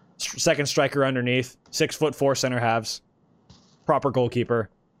 second striker underneath, 6'4" center halves, proper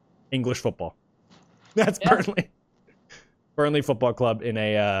goalkeeper, English football. That's Burnley. Burnley Football Club in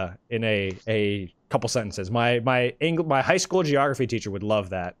a couple sentences. My high school geography teacher would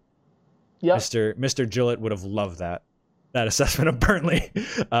love that. Yep. Mr. Gillett would have loved that assessment of Burnley.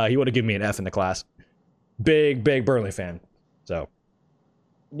 He would have given me an F in the class. Big Burnley fan. So.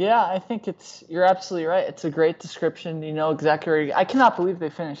 Yeah, I think you're absolutely right. It's a great description. You know exactly where I cannot believe they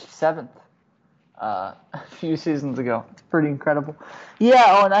finished 7th a few seasons ago. It's pretty incredible.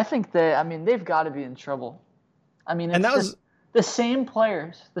 Yeah, and I think they've got to be in trouble. I mean, and that was the same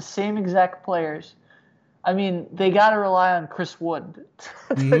players, the same exact players. I mean, they got to rely on Chris Wood.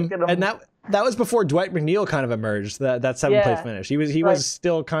 And that was before Dwight McNeil kind of emerged. That 7th place finish. He was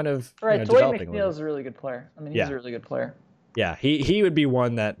still kind of right. Dwight McNeil's a really good player. I mean, he's a really good player. Yeah, he would be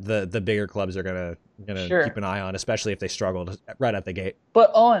one that the bigger clubs are gonna keep an eye on, especially if they struggled right at the gate.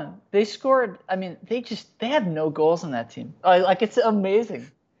 But Owen, they scored. I mean, they have no goals on that team. Like it's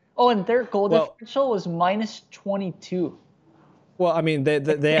amazing. Oh, and their goal differential was -22. Well, I mean, they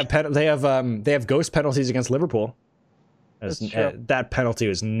have ghost penalties against Liverpool. That penalty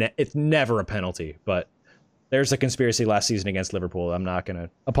was it's never a penalty, but there's a conspiracy last season against Liverpool. I'm not gonna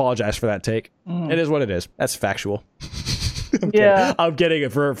apologize for that take. It is what it is. That's factual. I'm getting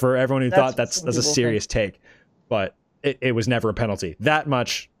it for everyone who thought that's a serious take, but it was never a penalty. That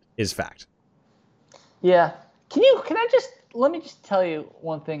much is fact. Yeah. Let me just tell you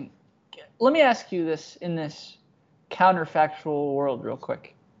one thing. Let me ask you this in this counterfactual world real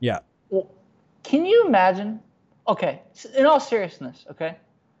quick. Yeah. Well, can you imagine? Okay, in all seriousness, okay?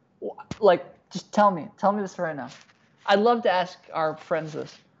 Like, just tell me this right now. I'd love to ask our friends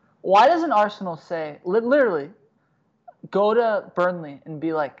this. Why doesn't Arsenal say, literally, go to Burnley and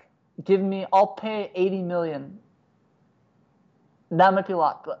be like, I'll pay 80 million. That might be a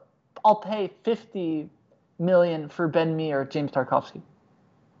lot, but I'll pay 50 million for Ben Mee or James Tarkowski.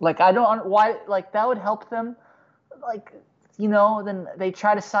 Like, I don't, why, like, that would help them. Like, then they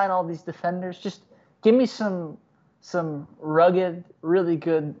try to sign all these defenders. Just give me some rugged, really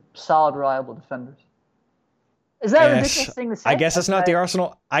good, solid, reliable defenders. Is that a ridiculous thing to say? I guess it's not the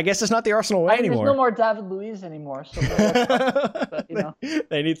Arsenal. I guess it's not the Arsenal way anymore. There's no more David Luiz anymore. So but,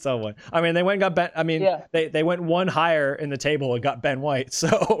 they need someone. I mean, they went and got Ben. I mean, they went one higher in the table and got Ben White.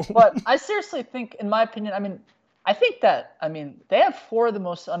 So, but I seriously think, in my opinion, I think they have 4 of the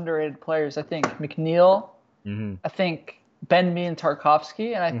most underrated players. I think McNeil, I think Ben Mee and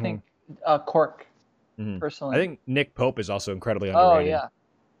Tarkowski, and I think Cork. Personally, I think Nick Pope is also incredibly underrated. Oh yeah,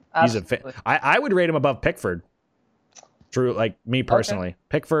 absolutely. I would rate him above Pickford. True, like me personally,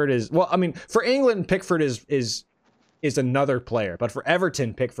 Pickford is for England, Pickford is another player, but for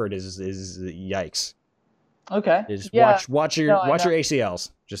Everton, Pickford is yikes. Okay, watch your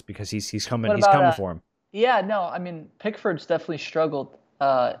ACLs, just because he's coming for him. Yeah, no, Pickford's definitely struggled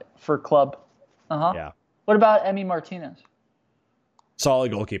for club. Yeah. What about Emi Martinez?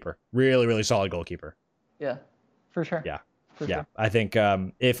 Solid goalkeeper, really really solid goalkeeper. Yeah, for sure. Yeah, sure. I think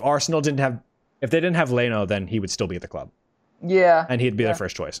if Arsenal didn't have Leno, then he would still be at the club. Yeah, and he'd be their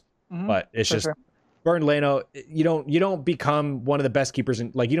first choice. But it's just Bernd Leno. You don't become one of the best keepers you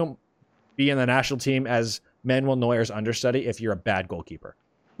don't be in the national team as Manuel Neuer's understudy if you're a bad goalkeeper.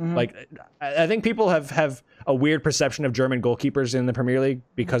 Like, I think people have a weird perception of German goalkeepers in the Premier League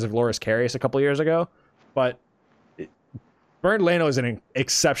because of Loris Karius a couple years ago, but Bernd Leno is an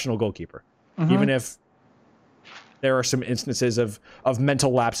exceptional goalkeeper, even if there are some instances of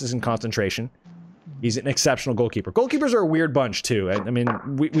mental lapses in concentration. He's an exceptional goalkeeper. Goalkeepers are a weird bunch, too. I mean,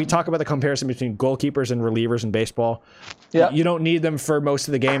 we talk about the comparison between goalkeepers and relievers in baseball. Yeah. You don't need them for most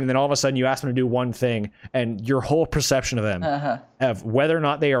of the game, and then all of a sudden you ask them to do one thing, and your whole perception of them, of whether or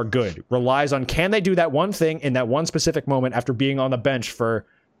not they are good, relies on can they do that one thing in that one specific moment after being on the bench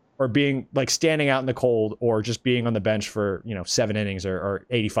or being like standing out in the cold, or just being on the bench for 7 innings or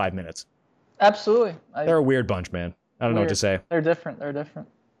 85 minutes. Absolutely. They're a weird bunch, man. I don't know what to say. They're different.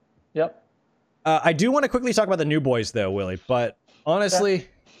 Yep. I do want to quickly talk about the new boys, though, Willie. But honestly,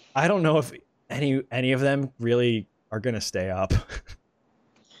 I don't know if any of them really are going to stay up.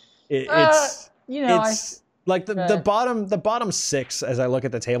 It's like the bottom 6, as I look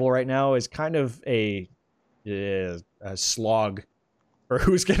at the table right now, is kind of a slog for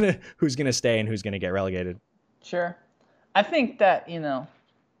who's gonna stay and who's gonna get relegated. Sure, I think that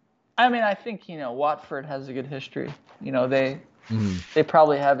I think Watford has a good history. They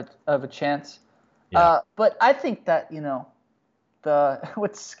probably have a chance. Yeah. But I think that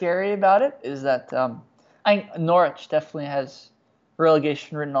what's scary about it is that Norwich definitely has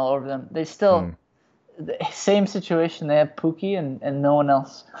relegation written all over them. They still the same situation. They have Pookie and no one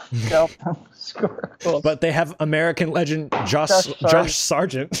else to help them score goals. But they have American legend Josh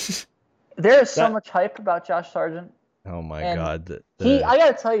Sargent. There is so much hype about Josh Sargent. Oh my God! I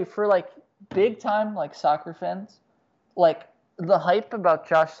gotta tell you, for big time soccer fans, the hype about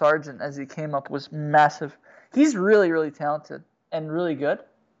Josh Sargent as he came up was massive. He's really, really talented and really good.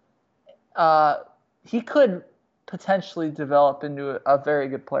 He could potentially develop into a very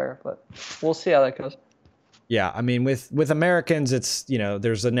good player, but we'll see how that goes. Yeah, I mean, with Americans, it's,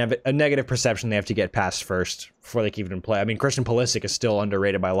 there's a negative perception they have to get past first before they can even play. I mean, Christian Pulisic is still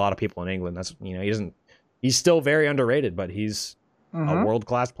underrated by a lot of people in England. That's he's still very underrated, but he's a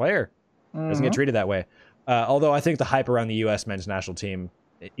world-class player. Doesn't get treated that way. Although I think the hype around the U.S. men's national team,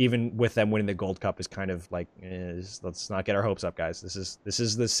 even with them winning the Gold Cup, is kind of like, let's not get our hopes up, guys. This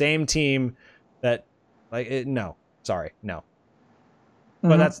is the same team that, no.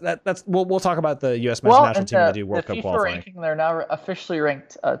 But that's we'll talk about the U.S. men's national team to do World Cup qualifying. Ranking, they're now officially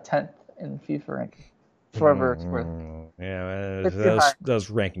ranked 10th in FIFA ranking. Whatever it's worth. Yeah, those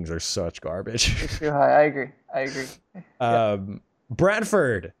rankings are such garbage. It's too high. I agree.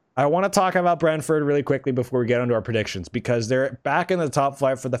 Brentford. I want to talk about Brentford really quickly before we get onto our predictions, because they're back in the top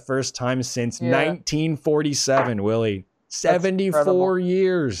 5 for the first time since 1947, Willie. 74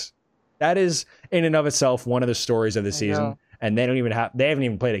 years. That is, in and of itself, one of the stories of the season. And they haven't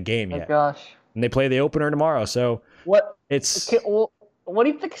even played a game yet. Gosh. And they play the opener tomorrow. So what do you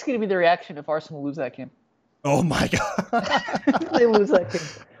think is going to be the reaction if Arsenal lose that game? Oh my God. They lose that game.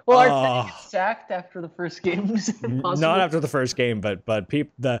 Well, Arteta gets sacked after the first game. Not after the first game, but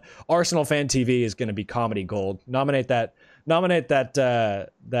the Arsenal Fan TV is going to be comedy gold. Nominate that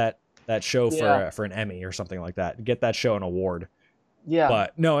show for an Emmy or something like that. Get that show an award. Yeah.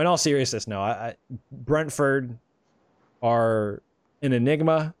 But no, in all seriousness, no. Brentford are an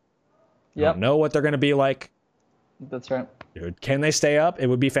enigma. I don't know what they're going to be like. That's right. Dude, can they stay up? It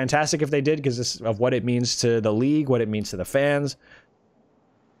would be fantastic if they did, because of what it means to the league, what it means to the fans.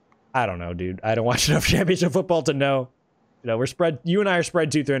 I don't know, dude. I don't watch enough championship football to know. You and I are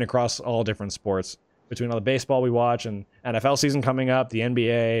spread too thin across all different sports, between all the baseball we watch and NFL season coming up, the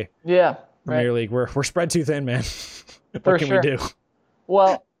NBA, Premier League. We're spread too thin, man. What can we do?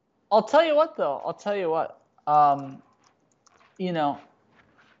 Well, I'll tell you what, though.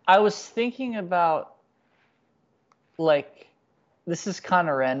 I was thinking about, this is kind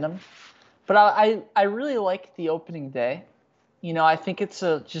of random, but I really like the opening day. I think it's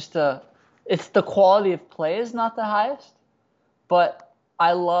the quality of play is not the highest, but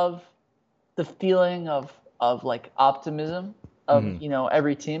I love the feeling of optimism of,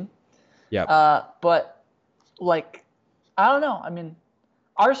 every team. Yeah. But I don't know. I mean,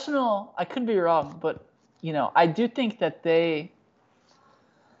 Arsenal, I could be wrong, but I do think that there's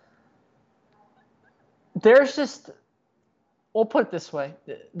just, we'll put it this way.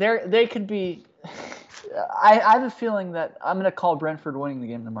 They could be, I have a feeling that I'm going to call Brentford winning the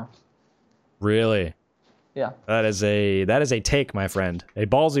game tomorrow. Really? Yeah. That is a take, my friend. A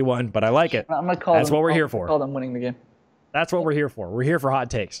ballsy one, but I like it. I'm going to call That's what we're here for. Call them winning the game. That's what we're here for. We're here for hot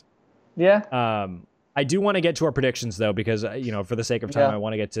takes. Yeah. I do want to get to our predictions, though, because for the sake of time, I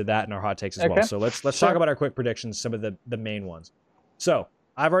want to get to that and our hot takes as well. So let's talk about our quick predictions, some of the main ones. So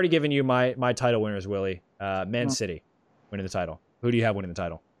I've already given you my title winners, Willie. Man City winning the title. Who do you have winning the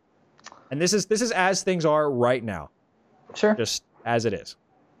title? And this is as things are right now. Sure. Just as it is.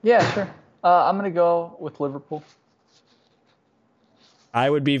 Yeah, sure. I'm gonna go with Liverpool. I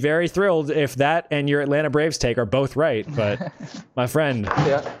would be very thrilled if that and your Atlanta Braves take are both right, but my friend,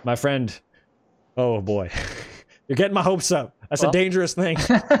 oh boy, you're getting my hopes up. That's a dangerous thing.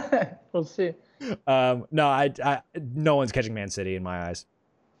 We'll see. No, no one's catching Man City in my eyes.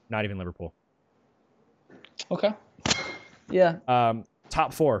 Not even Liverpool. Okay. Yeah.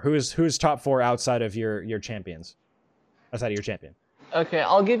 Top 4. Who's top 4 outside of your champions? Outside of your champion. Okay,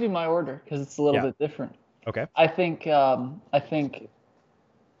 I'll give you my order because it's a little bit different. Okay. I think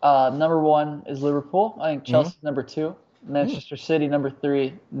number 1 is Liverpool. I think Chelsea's number 2, Manchester City number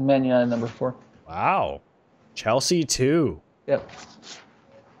 3, Man United number 4. Wow. Chelsea 2. Yep.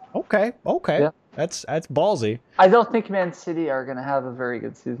 Okay. Yep. That's ballsy. I don't think Man City are going to have a very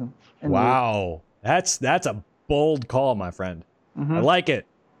good season. Wow. That's a bold call, my friend. Mm-hmm. I like it.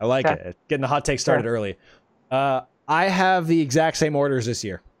 Getting the hot take started early. I have the exact same orders this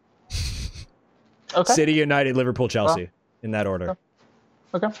year. Okay. City, United, Liverpool, Chelsea, in that order.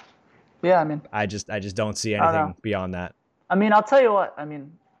 Okay. Yeah, I mean, I just don't see anything beyond that. I mean, I'll tell you what. I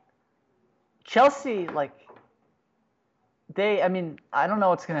mean, Chelsea, I don't know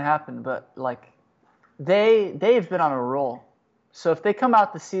what's going to happen, but they've been on a roll. So if they come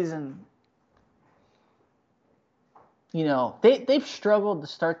out the season, they've struggled to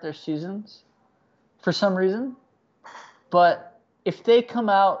start their seasons for some reason. But if they come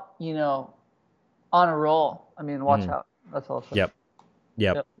out, on a roll, I mean, watch out. That's all. Yep.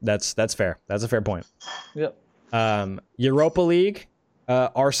 That's fair. That's a fair point. Yep. Europa League,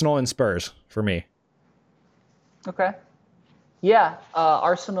 Arsenal and Spurs for me. Okay. Yeah.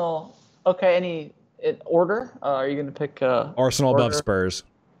 Arsenal. Okay. Any order? Are you gonna pick Arsenal order? above Spurs.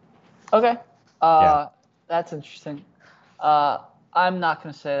 Okay. Yeah. That's interesting. I'm not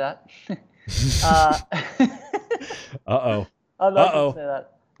gonna say that. uh, Uh-oh. I'm not gonna say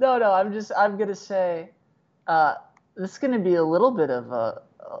that. No. I'm gonna say this is gonna be a little bit of a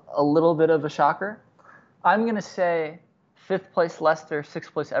shocker. I'm gonna say 5th place Leicester,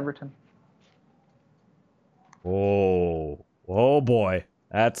 6th place Everton. Oh boy.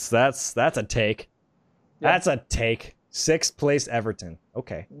 That's a take. Yeah. That's a take. 6th place Everton.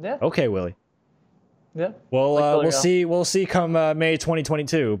 Okay. Yeah. Okay, Willie. Yeah. Well, Like we'll see come May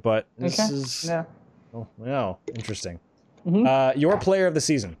 2022, but this Okay. is Yeah. oh, wow, interesting. Mhm. Your player of the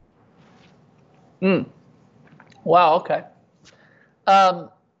season. Wow. Okay.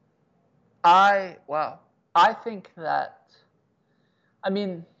 I think that. I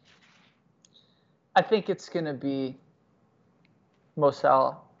mean, I think it's gonna be Mo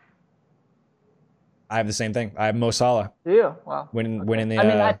Salah. I have the same thing. I have Mo Salah Do you? Wow. winning the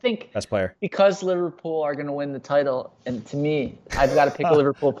I think best player. because Liverpool are gonna win the title, and to me, I've got to pick a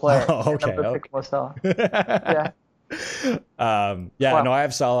Liverpool player. Oh, and I'm gonna pick Mo Salah. Yeah. Yeah. No, I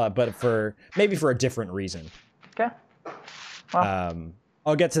have Salah, but maybe for a different reason. Okay. Wow.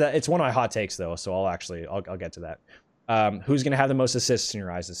 I'll get to that. It's one of my hot takes though, so I'll get to that. Who's going to have the most assists in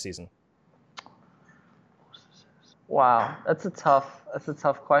your eyes this season? Wow, that's a tough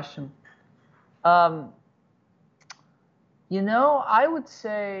question. I would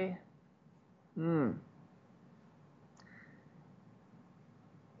say,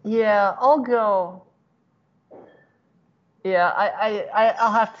 yeah, I'll go. Yeah,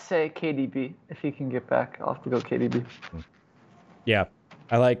 I'll have to say KDB if he can get back. I'll have to go KDB. Yeah,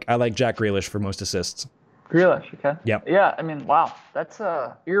 I like Jack Grealish for most assists. Grealish, okay. Yep. Yeah, I mean, wow, that's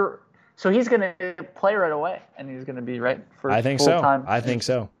so he's gonna play right away, and he's gonna be right for I think full so. time. I think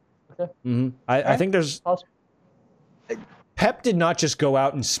so. Okay. I think there's. Awesome. Pep did not just go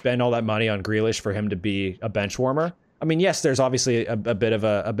out and spend all that money on Grealish for him to be a bench warmer. I mean, yes, there's obviously a bit of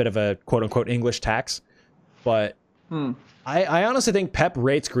a quote unquote English tax, but I honestly think Pep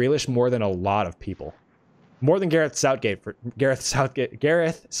rates Grealish more than a lot of people, more than Gareth Southgate for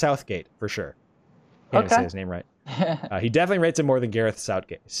sure. Can't even say his name right. He definitely rates him more than Gareth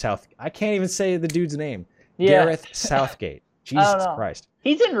Southgate. I can't even say the dude's name. Yeah. Gareth Southgate. Jesus Christ.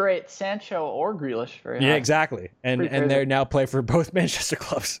 He didn't rate Sancho or Grealish very high. Yeah, exactly. And they now play for both Manchester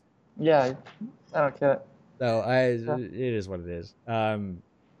clubs. Yeah, I don't get it. So it is what it is.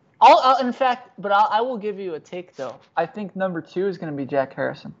 I'll in fact, but I will give you a take though. I think number 2 is going to be Jack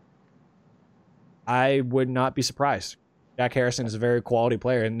Harrison. I would not be surprised. Jack Harrison is a very quality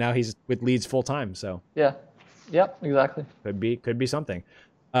player, and now he's with Leeds full time. So yeah, yep, exactly. Could be something.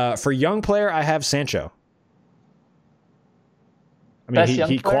 For young player, I have Sancho. I mean,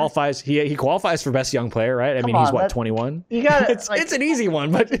 he qualifies. He qualifies for best young player, right? I mean, he's what, 21? You got it's an easy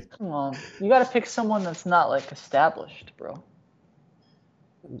one, but come on, you got to pick someone that's not like established, bro.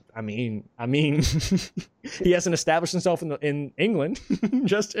 I mean, he hasn't established himself in England,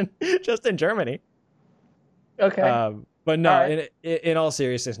 just in Germany. Okay. But no, right. in all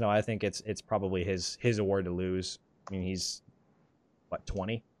seriousness, no, I think it's probably his award to lose. I mean, he's what,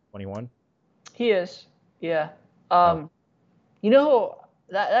 20, 21? He is. Yeah.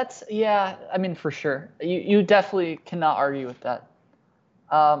 That's yeah. I mean, for sure, you definitely cannot argue with that.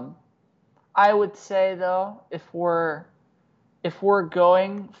 I would say though, if we're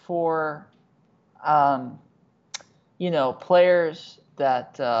going for, players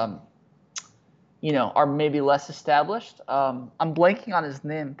that are maybe less established. I'm blanking on his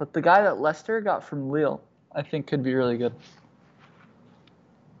name, but the guy that Leicester got from Lille, I think could be really good.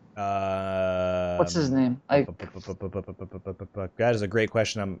 What's his name? That is a great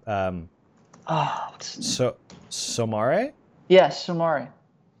question. Somare? Yes, Somare.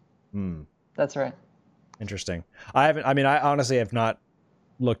 That's right. Interesting. I honestly have not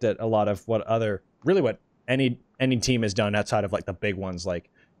looked at a lot of what any team has done outside of like the big ones,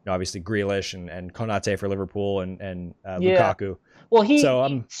 like obviously Grealish and Konate for Liverpool and Lukaku. Well,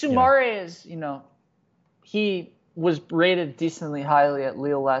 Somare is, he was rated decently highly at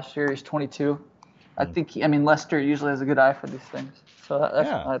Lille last year. He's 22. I think Leicester usually has a good eye for these things. So that's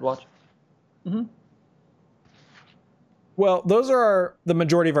what I'd watch. Mm-hmm. Well, those are the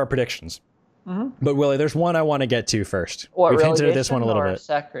majority of our predictions. Mm-hmm. But Willie, there's one I want to get to first. We've hinted at this one a little bit.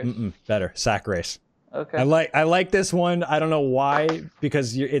 Sack race? Better, sack race. Okay. I like this one. I don't know why,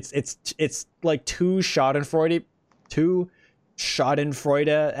 because it's like too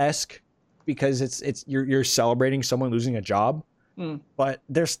Schadenfreude-esque, because it's you're celebrating someone losing a job. But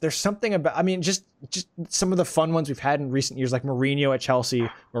there's something about, I mean, just some of the fun ones we've had in recent years, like Mourinho at Chelsea,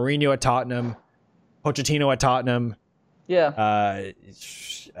 Mourinho at Tottenham, Pochettino at Tottenham. Yeah.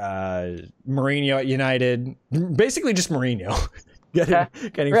 Mourinho at United. Basically just Mourinho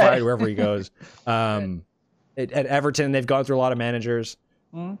getting fired wherever he goes. At Everton, they've gone through a lot of managers.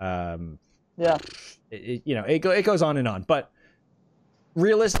 Yeah. It goes on and on. But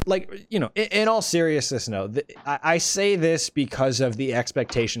in all seriousness, no, I say this because of the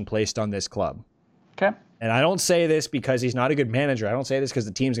expectation placed on this club. Okay. And I don't say this because he's not a good manager. I don't say this because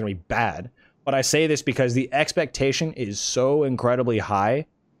the team's going to be bad. But I say this because the expectation is so incredibly high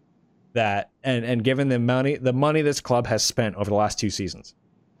that, and given the money this club has spent over the last 2 seasons,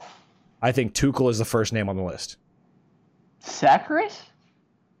 I think Tuchel is the first name on the list. Saccharis?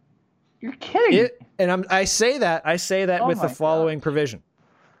 You're kidding. I say that with the following provision.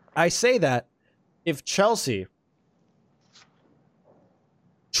 I say that if Chelsea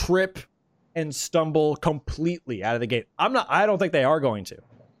trip and stumble completely out of the gate, I don't think they are going to.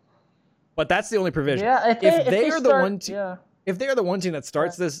 But that's the only provision. Yeah, if they are the one team that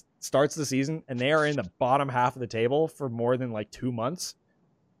starts the season and they are in the bottom half of the table for more than like 2 months,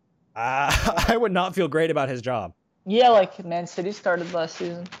 I would not feel great about his job. Yeah, like Man City started last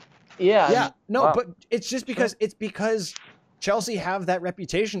season. Yeah. Yeah. No, but it's just because Chelsea have that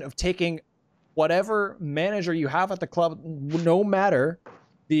reputation of taking whatever manager you have at the club, no matter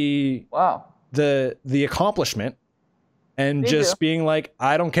the accomplishment, and being like,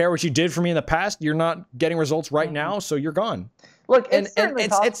 I don't care what you did for me in the past. You're not getting results right now, so you're gone. Look, it's certainly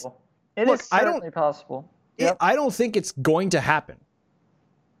possible. It is certainly possible. Yep. I don't think it's going to happen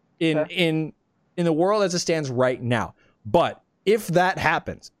in the world as it stands right now. But if that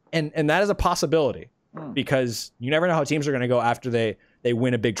happens, and that is a possibility, because you never know how teams are going to go after they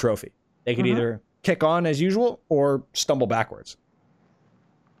win a big trophy. They could either kick on as usual or stumble backwards.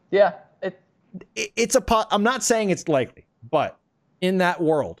 Yeah. I'm not saying it's likely, but in that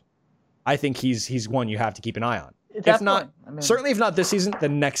world, I think he's one you have to keep an eye on. Definitely. If not, certainly if not this season, the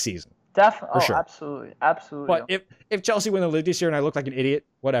next season. Definitely. For sure. Absolutely. But if Chelsea win the league this year and I look like an idiot,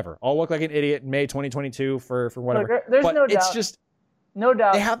 whatever. I'll look like an idiot in May 2022 for whatever. Look, there's no doubt. It's just no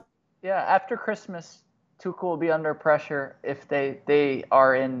doubt. After Christmas, Tuchel will be under pressure if they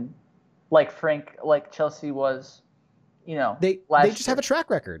are in like Chelsea was, they just have a track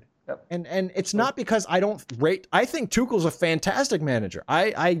record. Yep. And it's not because I think Tuchel's a fantastic manager.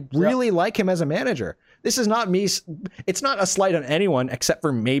 I really like him as a manager. This is not me. It's not a slight on anyone except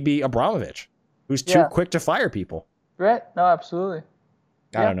for maybe Abramovich, who's too quick to fire people. Right? No, absolutely.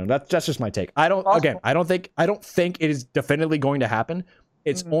 I don't know. That's just my take. I don't think it is definitively going to happen.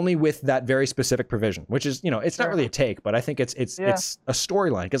 It's only with that very specific provision, which is, it's not really a take, but I think it's a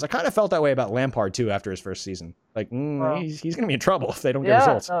storyline, because I kind of felt that way about Lampard too after his first season. Like, he's going to be in trouble if they don't get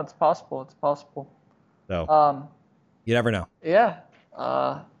results. No, it's possible. So, you never know. Yeah.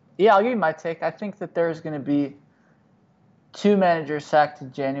 I'll give you my take. I think that there's going to be 2 managers sacked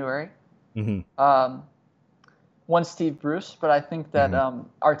in January. One Steve Bruce, but I think that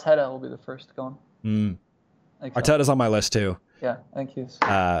Arteta will be the first going. Arteta's on my list too. Yeah, thank you.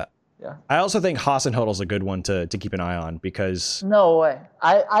 I also think Hasenhutl's a good one to keep an eye on, because no way.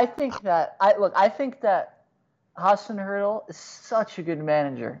 I think that Hasenhüttl is such a good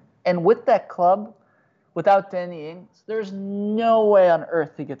manager, and with that club, without Danny Ings, there's no way on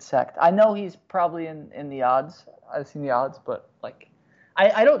earth he gets sacked. I know he's probably in the odds. I've seen the odds, but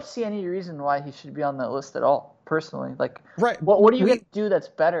I don't see any reason why he should be on that list at all. Personally, right? What do you get to do that's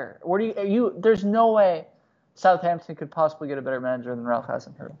better? There's no way Southampton could possibly get a better manager than Ralph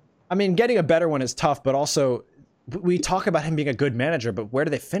Hasenhüttl. I mean, getting a better one is tough, but also we talk about him being a good manager, but where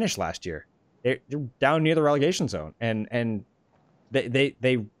did they finish last year? They're down near the relegation zone, and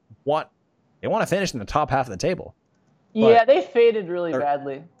they want to finish in the top half of the table. Yeah, they faded really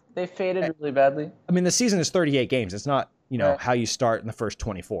badly. I mean, the season is 38 games. It's not how you start in the first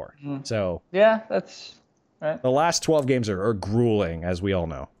 24. So yeah, that's right. The last 12 games are grueling, as we all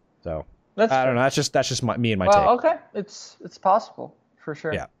know. So I don't know. That's just me and my take. Okay, it's possible for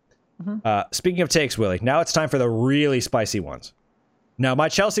sure. Yeah. Speaking of takes, Willie, now it's time for the really spicy ones. Now, my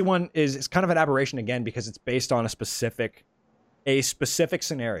Chelsea one is kind of an aberration again, because it's based on a specific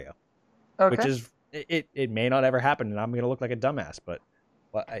scenario, which is it may not ever happen, and I'm going to look like a dumbass, but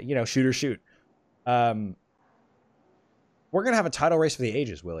shoot or shoot. We're going to have a title race for the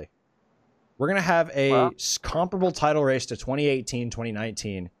ages, Willie. We're going to have a comparable title race to 2018,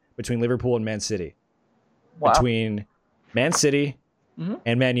 2019 between Liverpool and Man City. Between Man City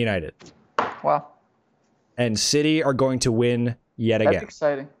and Man United. Wow. And City are going to win yet again. That's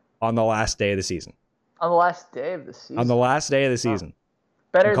exciting. on the last day of the season. On the last day of the season. On the last day of the season.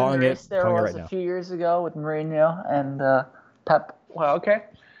 Better I'm than the race there calling it was right a now. few years ago with Mourinho and Pep. Well, okay.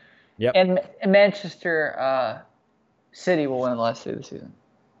 Yep. And Manchester City will win the last day of the season.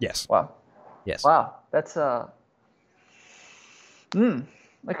 Yes. Wow. Yes. Wow. That's okay.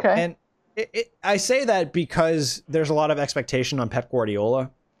 And I say that because there's a lot of expectation on Pep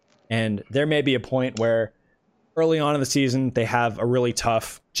Guardiola, and there may be a point where early on in the season they have a really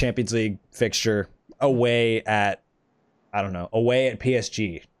tough Champions League fixture away at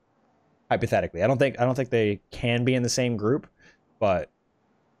PSG. Hypothetically, I don't think they can be in the same group, but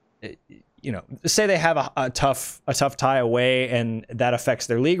say they have a tough tie away and that affects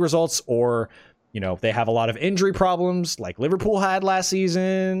their league results, or they have a lot of injury problems like Liverpool had last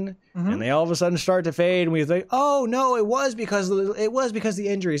season, and they all of a sudden start to fade, and we think, oh no, it was because the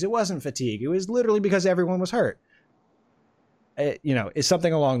injuries. It wasn't fatigue. It was literally because everyone was hurt. It's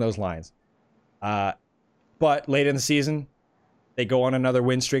something along those lines. But late in the season, they go on another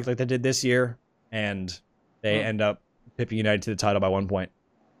win streak like they did this year, and they end up pipping United to the title by 1 point.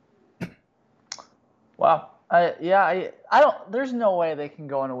 Wow. I don't. There's no way they can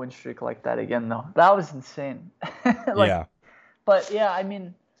go on a win streak like that again, though. That was insane. Yeah. But yeah, I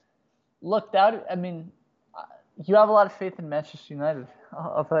mean, look, you have a lot of faith in Manchester United.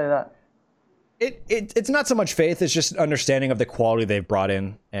 I'll tell you that. It's not so much faith; it's just understanding of the quality they've brought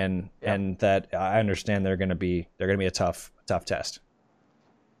in, and that I understand they're gonna be a tough test.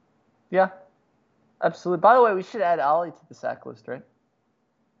 Yeah, absolutely. By the way, we should add Ali to the sack list, right?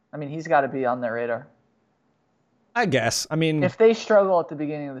 I mean, he's got to be on their radar. I guess. I mean, if they struggle at the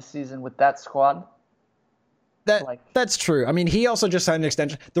beginning of the season with that squad, that's true. I mean, he also just signed an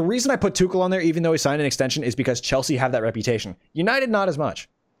extension. The reason I put Tuchel on there, even though he signed an extension, is because Chelsea have that reputation. United, not as much.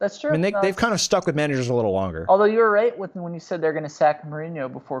 That's true. I mean, they've kind of stuck with managers a little longer. Although you were right when you said they're going to sack Mourinho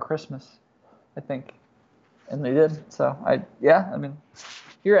before Christmas, I think, and they did. So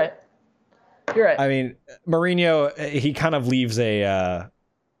you're right. You're right. I mean, Mourinho, he kind of leaves a.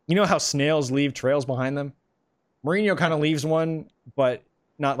 You know how snails leave trails behind them? Mourinho kind of leaves one, but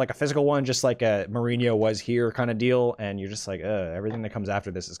not like a physical one, just like a Mourinho was here kind of deal. And you're just like, everything that comes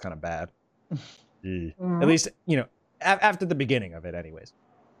after this is kind of bad. At least, after the beginning of it anyways.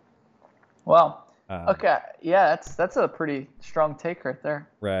 Well, okay. Yeah, that's a pretty strong take right there.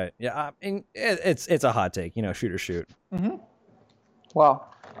 Right. Yeah. I mean, it's a hot take, shoot or shoot. Mm-hmm. Wow.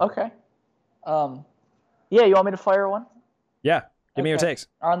 Okay. Yeah, you want me to fire one? Yeah. Give me your takes.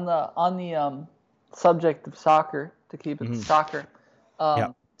 On the subject of soccer, to keep it to soccer.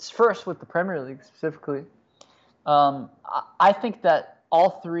 First with the Premier League specifically. I think that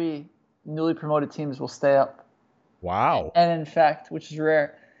all three newly promoted teams will stay up. Wow. And in fact, which is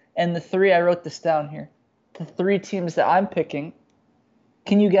rare. And the three, I wrote this down here. The three teams that I'm picking.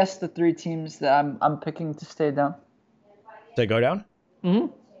 Can you guess the three teams that I'm picking to stay down? To go down? Mm-hmm.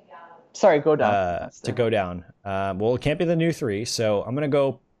 Sorry, go down. To go down. Well, it can't be the new three, so I'm going to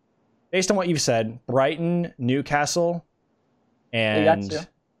go, based on what you've said, Brighton, Newcastle, and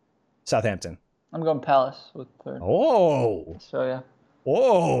Southampton. I'm going Palace with third. Oh. So, yeah.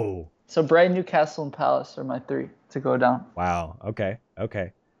 Whoa. So, Brighton, Newcastle, and Palace are my three to go down. Wow. Okay.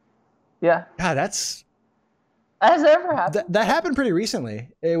 Yeah. God, that's... Has it ever happened? That happened pretty recently.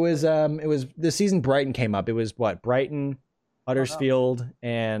 It was the season Brighton came up. It was what? Brighton, Huddersfield,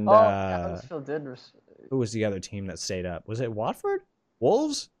 and Huddersfield did. Who was the other team that stayed up? Was it Watford?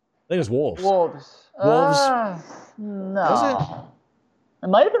 Wolves? I think it was Wolves. Wolves. No. Was it? It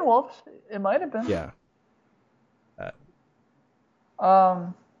might have been Wolves. It might have been. Yeah.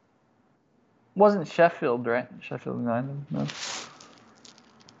 Wasn't Sheffield, right? Sheffield United. No.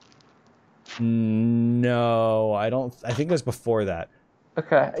 No, I don't. I think it was before that.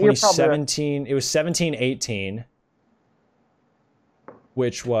 Okay. 2017. It was 17-18,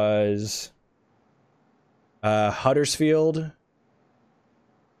 which was Huddersfield.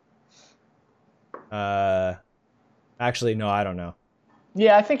 Actually, no, I don't know.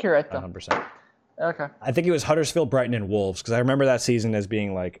 Yeah, I think you're right, though. 100%. Okay. I think it was Huddersfield, Brighton, and Wolves, because I remember that season as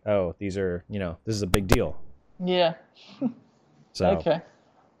being like, oh, these are, this is a big deal. Yeah. So. Okay.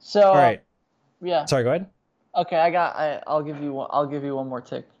 So. All right. Yeah. Sorry, go ahead. Okay, I'll give you one more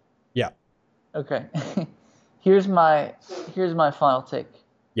take. Yeah. Okay. Here's my final take.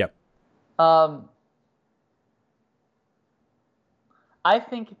 Yep. I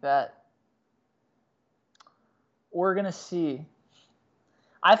think that we're gonna see.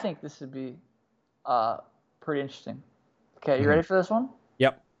 I think this would be pretty interesting. Okay, you ready for this one?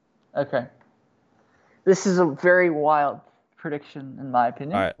 Yep. Okay. This is a very wild prediction, in my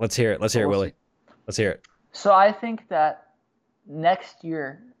opinion. All right, let's hear it. Let's hear it, Willie. Let's hear it. So I think that next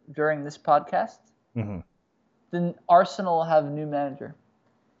year during this podcast, Mm-hmm. then Arsenal will have a new manager,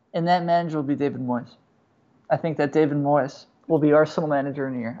 and that manager will be David Moyes. I think that David Moyes will be Arsenal manager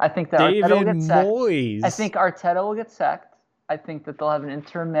in a year. I think that David Arteta will get sacked. Moyes. I think Arteta will get sacked. I think that they'll have an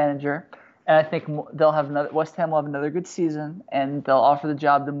interim manager, and I think they'll have another. West Ham will have another good season, and they'll offer the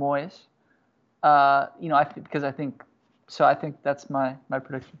job to Moyes. I think that's my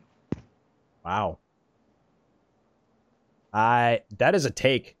prediction. Wow. That is a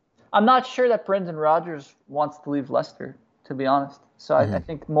take. I'm not sure that Brendan Rodgers wants to leave Leicester, to be honest. So I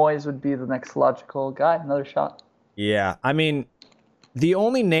think Moyes would be the next logical guy. Another shot. Yeah, I mean, the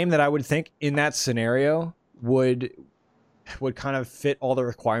only name that I would think in that scenario would kind of fit all the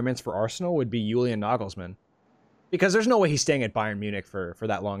requirements for Arsenal would be Julian Nagelsmann, because there's no way he's staying at Bayern Munich for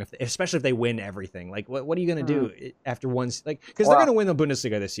that long, especially if they win everything. Like, what are you going to do after because they're going to win the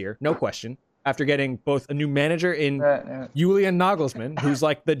Bundesliga this year, no question. After getting both a new manager in Julian Nagelsmann, who's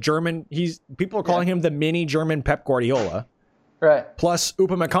like the German, people are calling him the mini German Pep Guardiola. Right. Plus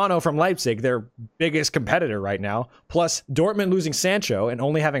Upamecano from Leipzig, their biggest competitor right now. Plus Dortmund losing Sancho and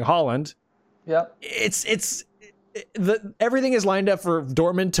only having Haaland. Yep. Everything is lined up for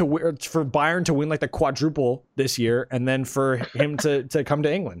Dortmund for Bayern to win like the quadruple this year, and then for him to come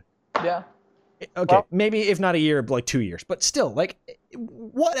to England. Yeah. Okay, well, maybe if not a year, like 2 years, but still, like,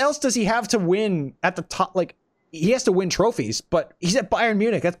 what else does he have to win at the top? Like, he has to win trophies, but he's at Bayern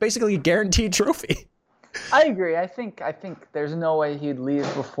Munich. That's basically a guaranteed trophy. I agree. I think there's no way he'd leave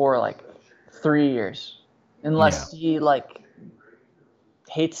before like 3 years, unless he like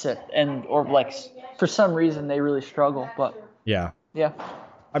hates it or like for some reason they really struggle. But yeah.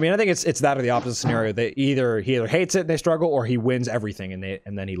 I mean, I think it's that or the opposite scenario. He either hates it and they struggle, or he wins everything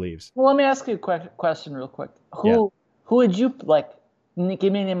and then he leaves. Well, let me ask you a question real quick. Who would you like?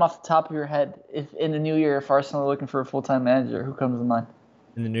 Give me a name off the top of your head. If in the new year, if Arsenal are looking for a full-time manager, who comes to mind?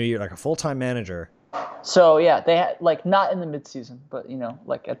 In the new year, like a full-time manager. So yeah, they had like not in the mid-season, but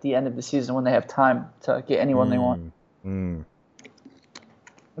like at the end of the season when they have time to get anyone they want.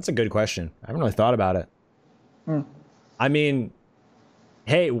 That's a good question. I haven't really thought about it. I mean,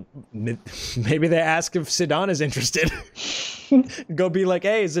 hey, maybe they ask if Zidane is interested. Go be like,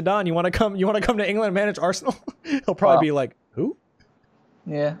 hey, Zidane, you want to come to England and manage Arsenal? He'll probably be like, who?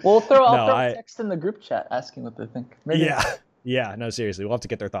 Yeah. Well, I'll throw a text in the group chat asking what they think. Maybe. Yeah. No, seriously, we'll have to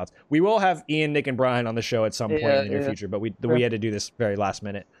get their thoughts. We will have Ian, Nick, and Brian on the show at some point in the near future, but we had to do this very last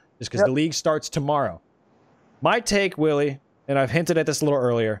minute just because the league starts tomorrow. My take, Willie, and I've hinted at this a little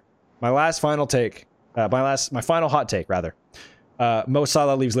earlier. My final hot take, rather. Mo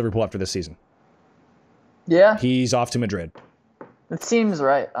Salah leaves Liverpool after this season. Yeah. He's off to Madrid. It seems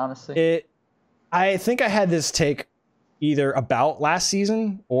right, honestly. I think I had this take either about last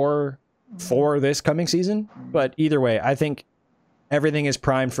season or for this coming season, but either way, I think everything is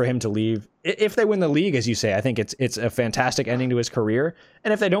primed for him to leave. If they win the league, as you say, I think it's a fantastic ending to his career.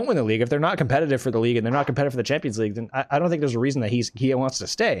 And if they don't win the league, if they're not competitive for the league and they're not competitive for the Champions League, then I don't think there's a reason that he wants to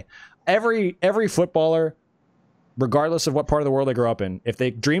stay. Every footballer, regardless of what part of the world they grow up in, if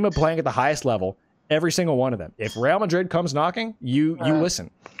they dream of playing at the highest level, every single one of them, if Real Madrid comes knocking, you listen.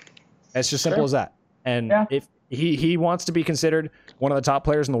 It's just simple as that. And if he wants to be considered one of the top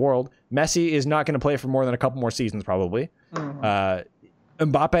players in the world, Messi is not going to play for more than a couple more seasons, probably.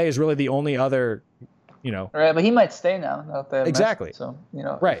 Mbappe is really the only other, Right, but he might stay now. Exactly. Messi,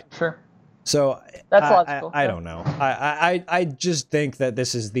 so, right. Sure. So that's logical. I don't know. I just think that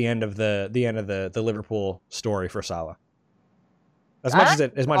this is the end of the Liverpool story for Salah. As much as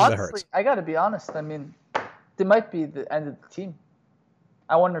it hurts. I got to be honest. I mean, it might be the end of the team.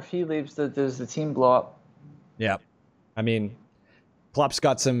 I wonder if he leaves, does the team blow up? Yeah, I mean, Klopp's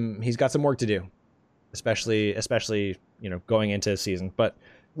got some work to do, especially going into the season. But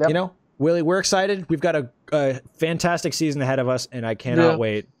Willie, we're excited. We've got a fantastic season ahead of us, and I cannot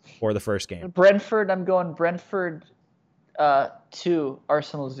wait for the first game. Brentford, I'm going Brentford 2,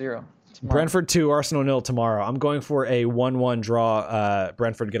 Arsenal 0. Tomorrow. Brentford 2, Arsenal 0 tomorrow. I'm going for a 1-1 draw.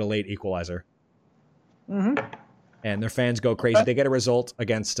 Brentford get a late equalizer. And their fans go crazy. They get a result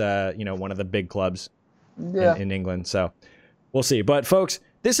against one of the big clubs in England. So we'll see. But folks,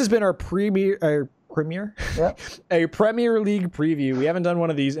 this has been our Premier a Premier League preview. We haven't done one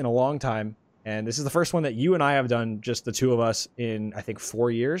of these in a long time, and this is the first one that you and I have done, just the two of us, in I think 4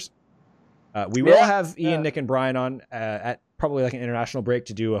 years. We will have Ian, Nick, and Brian on at probably like an international break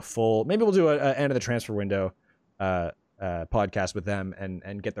to do a full. Maybe we'll do a end of the transfer window podcast with them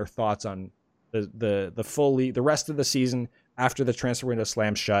and get their thoughts on the rest of the season after the transfer window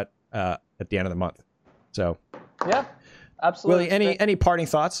slams shut at the end of the month. So yeah, absolutely. Willie, any parting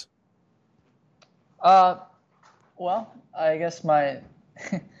thoughts? Well, I guess my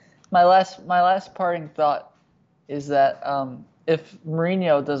My last parting thought is that if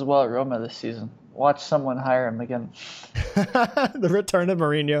Mourinho does well at Roma this season, watch someone hire him again. The return of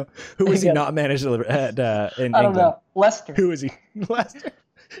Mourinho. Who was he not managed in I don't England? know. Leicester. Who is he? Leicester?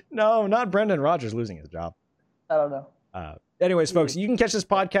 No, not Brendan Rodgers losing his job. I don't know. Anyways, folks, you can catch this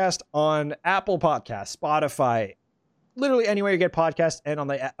podcast on Apple Podcasts, Spotify, literally anywhere you get podcasts, and on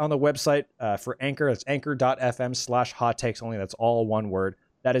the website for Anchor. That's anchor.fm/hot takes only. That's all one word.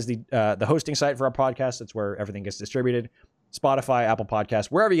 That is the hosting site for our podcast. That's where everything gets distributed. Spotify, Apple Podcasts,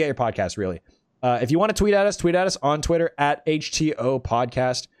 wherever you get your podcasts, really. If you want to tweet at us on Twitter at HTO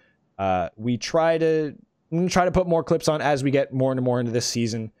Podcast. We try to put more clips on as we get more and more into this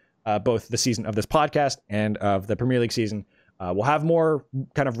season, both the season of this podcast and of the Premier League season. We'll have more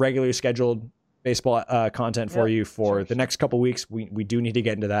kind of regularly scheduled baseball content for you for the next couple weeks. We do need to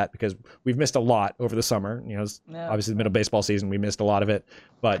get into that because we've missed a lot over the summer. You know, obviously the middle of baseball season, we missed a lot of it,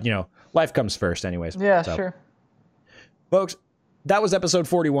 but you know, life comes first anyways. Yeah, sure. Folks, that was episode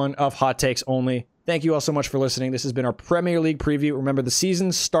 41 of Hot Takes Only. Thank you all so much for listening. This has been our Premier League preview. Remember, the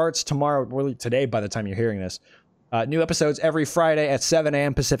season starts tomorrow, or today by the time you're hearing this. New episodes every Friday at 7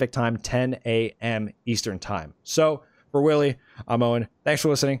 a.m. Pacific time, 10 a.m. Eastern time. So, for Willie, I'm Owen. Thanks for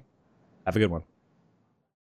listening. Have a good one.